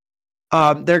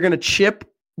 They're going to chip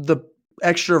the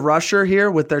extra rusher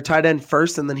here with their tight end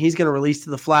first, and then he's going to release to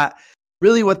the flat.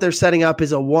 Really what they're setting up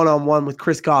is a one-on-one with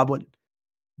Chris Godwin.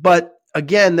 But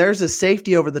again, there's a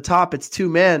safety over the top. It's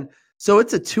 2-man. So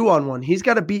it's a 2-on-1. He's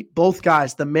got to beat both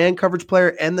guys, the man coverage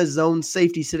player and the zone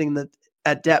safety sitting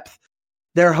at depth.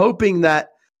 They're hoping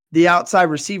that the outside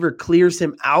receiver clears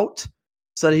him out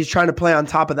so that he's trying to play on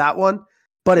top of that one,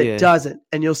 but it doesn't.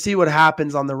 And you'll see what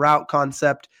happens on the route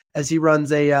concept as he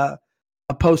runs a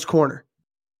post corner.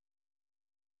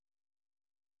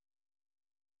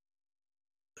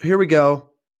 Here we go.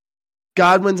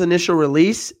 Godwin's initial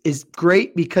release is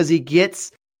great because he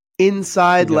gets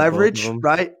inside leverage,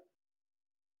 right?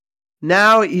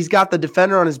 Now he's got the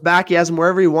defender on his back. He has him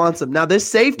wherever he wants him. Now this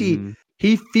safety,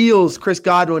 he feels Chris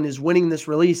Godwin is winning this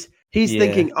release. He's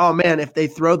thinking, oh man, if they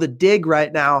throw the dig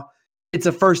right now, it's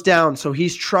a first down. So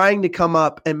he's trying to come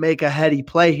up and make a heady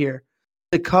play here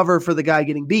to cover for the guy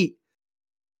getting beat.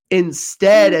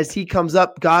 Instead, as he comes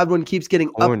up, Godwin keeps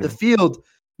getting up the field.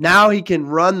 Now he can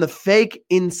run the fake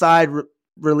inside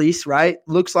release, right?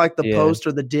 Looks like the post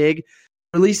or the dig.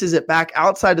 Releases it back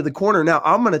outside of the corner. Now,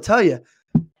 I'm going to tell you,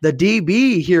 the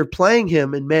DB here playing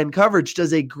him in man coverage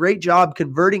does a great job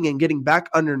converting and getting back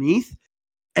underneath,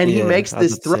 and he makes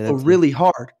this throw really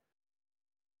hard.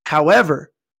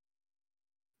 However,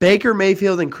 Baker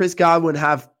Mayfield and Chris Godwin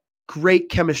have great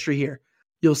chemistry here.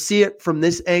 You'll see it from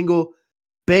this angle.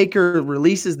 Baker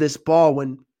releases this ball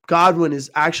when Godwin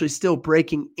is actually still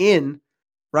breaking in,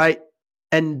 right?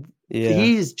 And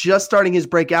he's just starting his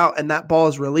breakout, and that ball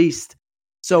is released.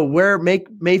 So where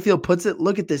Mayfield puts it,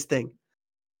 look at this thing.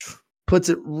 Puts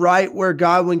it right where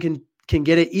Godwin can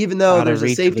get it, even though there's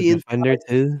a safety defender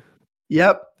too.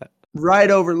 Yep.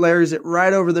 Layers it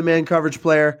right over the man coverage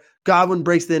player. Godwin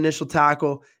breaks the initial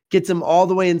tackle, gets him all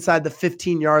the way inside the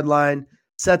 15-yard line,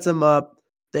 sets him up.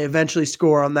 They eventually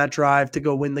score on that drive to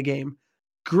go win the game.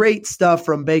 Great stuff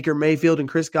from Baker Mayfield and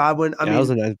Chris Godwin. I mean, that was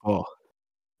a nice ball.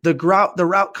 The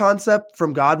route concept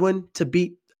from Godwin to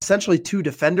beat essentially 2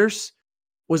 defenders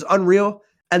was unreal.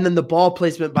 And then the ball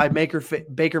placement by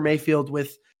Baker Mayfield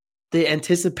with the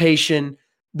anticipation,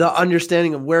 the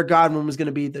understanding of where Godwin was going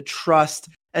to be, the trust,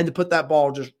 and to put that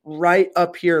ball just right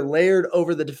up here, layered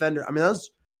over the defender. I mean, that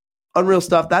was unreal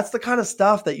stuff. That's the kind of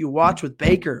stuff that you watch with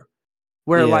Baker,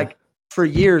 where like for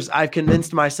years I've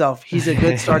convinced myself he's a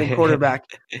good starting quarterback,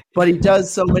 but he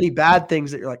does so many bad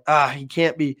things that you're like, he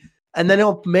can't be. And then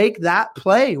he'll make that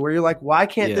play where you're like, why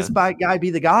can't this guy be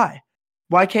the guy?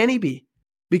 Why can't he be?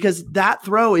 Because that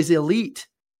throw is elite.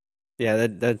 Yeah,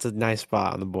 that's a nice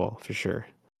spot on the ball for sure.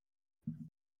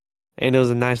 And it was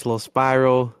a nice little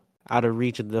spiral out of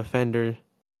reach of the defender.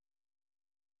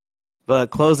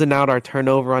 But closing out our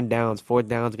turnover on downs, 4th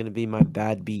down is going to be my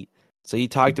bad beat. So you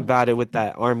talked about it with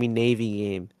that Army-Navy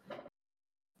game.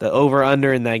 The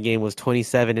over-under in that game was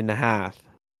 27.5.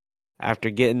 After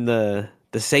getting the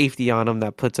safety on him,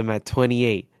 that puts him at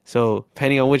 28. So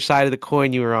depending on which side of the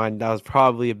coin you were on, that was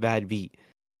probably a bad beat.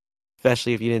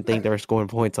 Especially if you didn't think they were scoring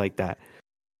points like that.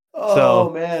 Oh,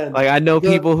 man. Like I know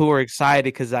people who were excited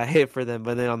because I hit for them,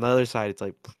 but then on the other side, it's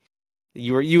like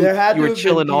you were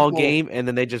chilling all game, and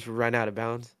then they just ran out of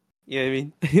bounds. You know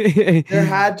what I mean? There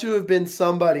had to have been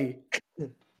somebody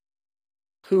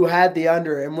who had the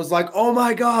under and was like, "Oh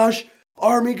my gosh,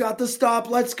 Army got the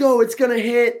stop. Let's go. It's gonna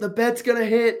hit. The bet's gonna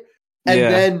hit." And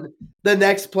then the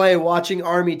next play, watching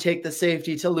Army take the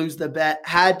safety to lose the bet,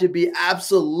 had to be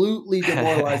absolutely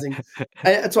demoralizing.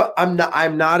 That's why I'm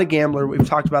not a gambler. We've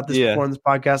talked about this before in this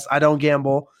podcast. I don't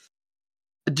gamble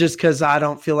just because I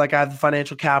don't feel like I have the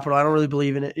financial capital. I don't really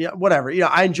believe in it. Yeah, whatever.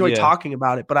 I enjoy talking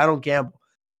about it, but I don't gamble.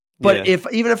 But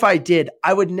even if I did,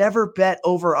 I would never bet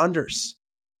over unders.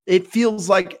 It feels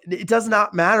like it does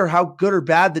not matter how good or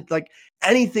bad that like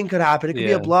anything could happen. It could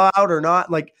be a blowout or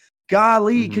not. Like,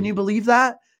 golly, can you believe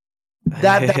that?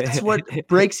 That's what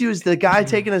breaks you is the guy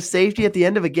taking a safety at the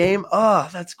end of a game. Oh,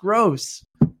 that's gross.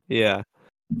 Yeah.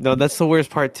 No, that's the worst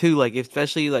part too. Like,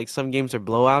 especially like some games are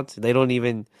blowouts. They don't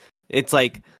even. It's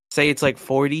like, say it's like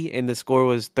 40 and the score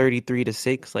was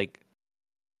 33-6. Like,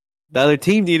 the other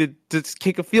team needed to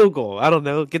kick a field goal. I don't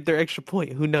know, get their extra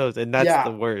point. Who knows? And that's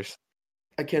the worst.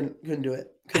 I couldn't do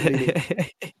it. Couldn't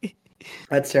be me.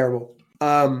 That's terrible.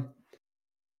 So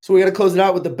we got to close it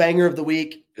out with the banger of the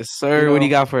week. Yes, sir. What do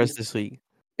you got for us this week?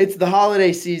 It's the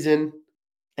holiday season,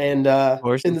 and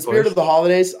in the spirit of the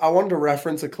holidays, I wanted to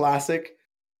reference a classic.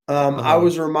 I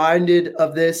was reminded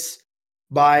of this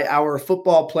by our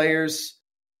football players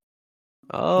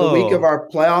the week of our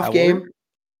playoff game.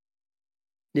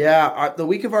 Yeah, the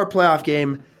week of our playoff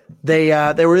game, they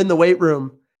were in the weight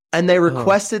room and they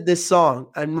requested this song.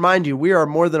 And remind you, we are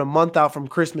more than a month out from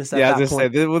Christmas at that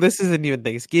point. Say, well, this isn't even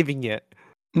Thanksgiving yet.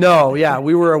 No, yeah,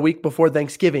 we were a week before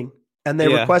Thanksgiving, and they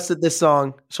requested this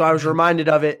song. So I was reminded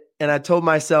of it, and I told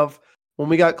myself when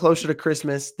we got closer to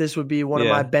Christmas, this would be one of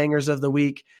my bangers of the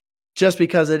week, just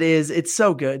because it's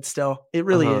so good still. It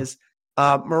really is.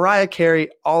 Mariah Carey,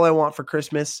 All I Want for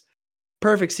Christmas,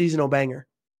 perfect seasonal banger,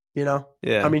 you know?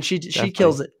 Yeah. I mean, she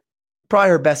kills it. Probably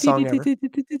her best song ever.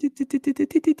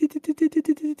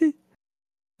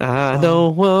 I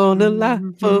don't want a lot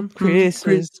for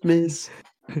Christmas.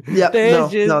 Yeah,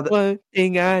 there's just one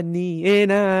thing I need,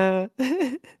 and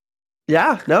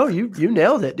yeah, no, you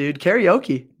nailed it, dude.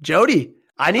 Karaoke, Jody.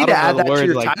 I need to add that to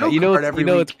your title card every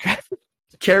week.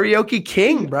 Karaoke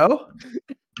king, bro.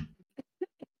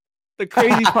 The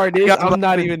crazy part is I'm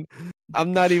not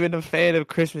even a fan of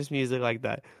Christmas music like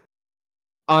that.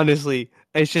 Honestly,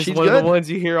 it's just one of the ones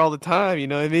you hear all the time. You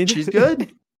know what I mean? She's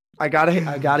good. I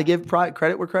gotta give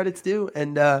credit where credit's due.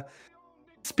 And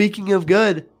speaking of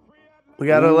good, we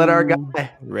gotta let our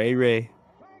guy Ray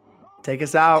take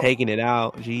us out. Taking it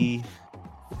out. Gee.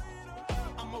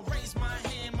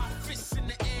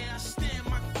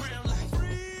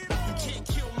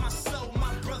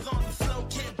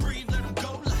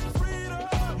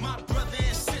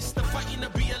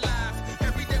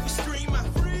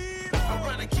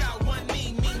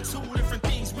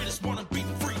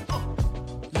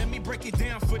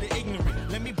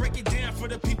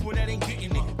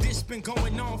 Been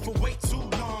going on for way too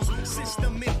long.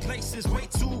 System in place is way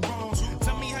too wrong.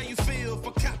 Tell me how you feel if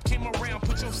a cop came around,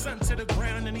 put your son to the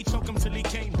ground and he choke him till he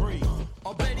can't breathe.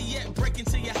 Or better yet, break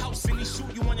into your house and he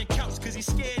shoot you on your couch cause he's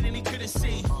scared and he couldn't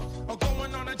see. Or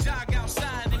going on a jog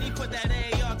outside and he put that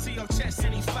AR to your chest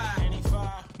and he fired.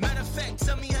 Matter of fact,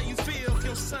 tell me how you feel if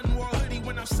your son wore a hoodie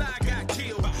when outside got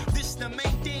killed. This the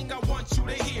main thing I want you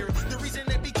to hear. The reason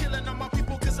they be killing all my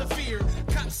people cause of fear.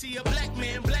 Cops see a black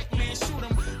man shoot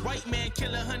him. White man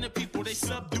kill 100 people, they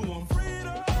subdue him.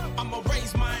 I'ma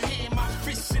raise my hand, my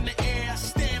fists in the air, I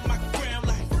stand my ground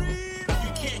like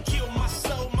you can't kill my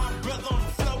soul, my brother on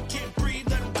the floor, can't breathe,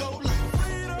 let him go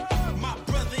like my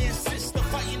brother and sister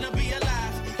fighting to be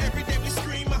alive. Every day we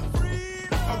scream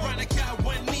around the cow,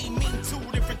 one knee, mean two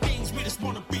different things, we just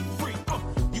wanna be free.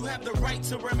 You have the right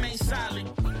to remain silent.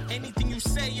 Anything you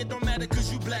say, it don't matter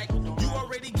cause you black. You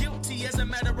already guilty as a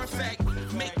matter of fact.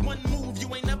 Make one move,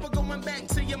 you ain't never going back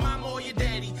to your mama or your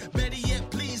daddy. Better yet,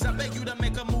 please, I beg you to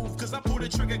make a move, cause I pull the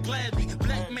trigger gladly.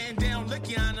 Black man down, look,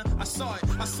 Yana, I saw it.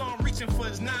 I saw him reaching for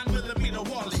his 9mm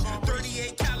wallet.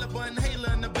 38 caliber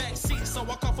inhaler in the back seat, so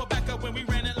I caught for backup when we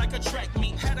ran it like a track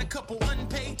meet. Had a couple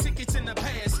unpaid tickets in the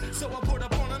past, so I pulled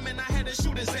up on him and I had to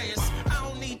shoot his ass. I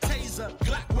don't need taser,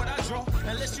 Glock what I draw.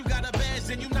 Unless you got a badge,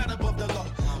 then you not above the law.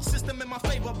 System in my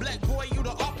favor, black boy, you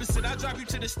the opposite. I drive you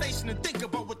to the station and think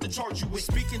about what to charge you with.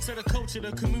 Speaking to the culture,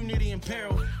 the community in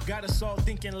peril. Got us all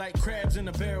thinking like crabs in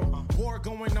a barrel. War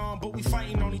going on, but we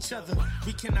fighting on each other.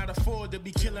 We cannot afford to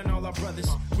be killing all our brothers.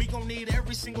 We gon' need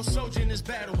every single soldier in this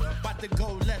battle. About to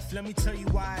go left, let me tell you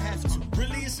why I have to.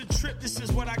 Really, it's a trip, this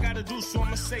is what I gotta do. So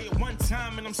I'ma say it one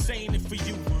time and I'm saying it for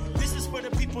you. This is for the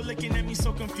people looking at me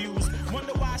so confused.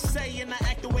 Wonder why I say and I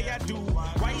act the way I do.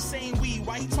 Why he saying we?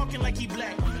 Why he talking like he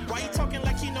black? Why he talking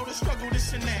like he know the struggle,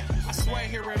 this and that? I swear I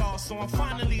hear it all, so I'm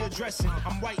finally addressing.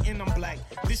 I'm white and I'm black,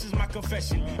 this is my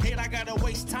confession. Hate I gotta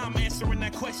waste time answering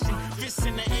that question. Fists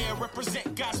in the air,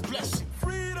 represent God's blessing.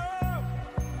 Freedom!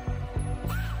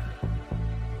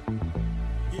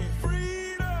 Yeah,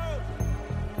 freedom!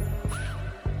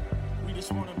 We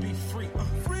just wanna be free.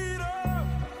 Freedom!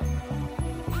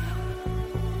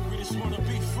 We just wanna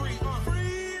be free.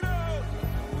 Freedom!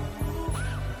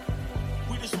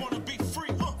 We just wanna be free.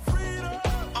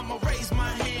 I'ma raise my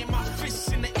hand, my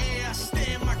fists in the air, I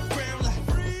stand my ground like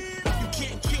you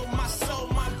can't kill my soul,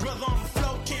 my brother on the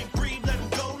floor, can't breathe, let him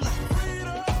go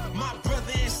like my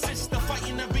brother and sister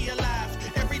fighting to be alive.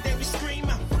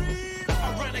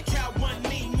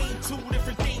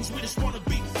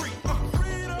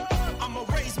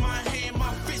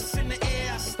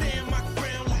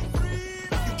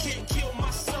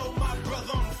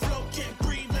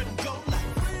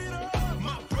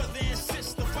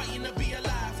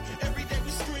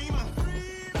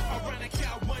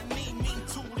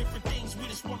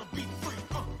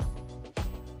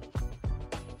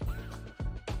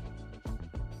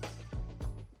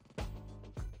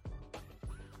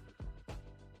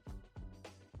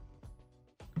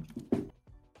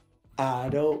 I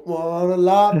don't want a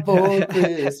lot for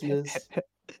Christmas.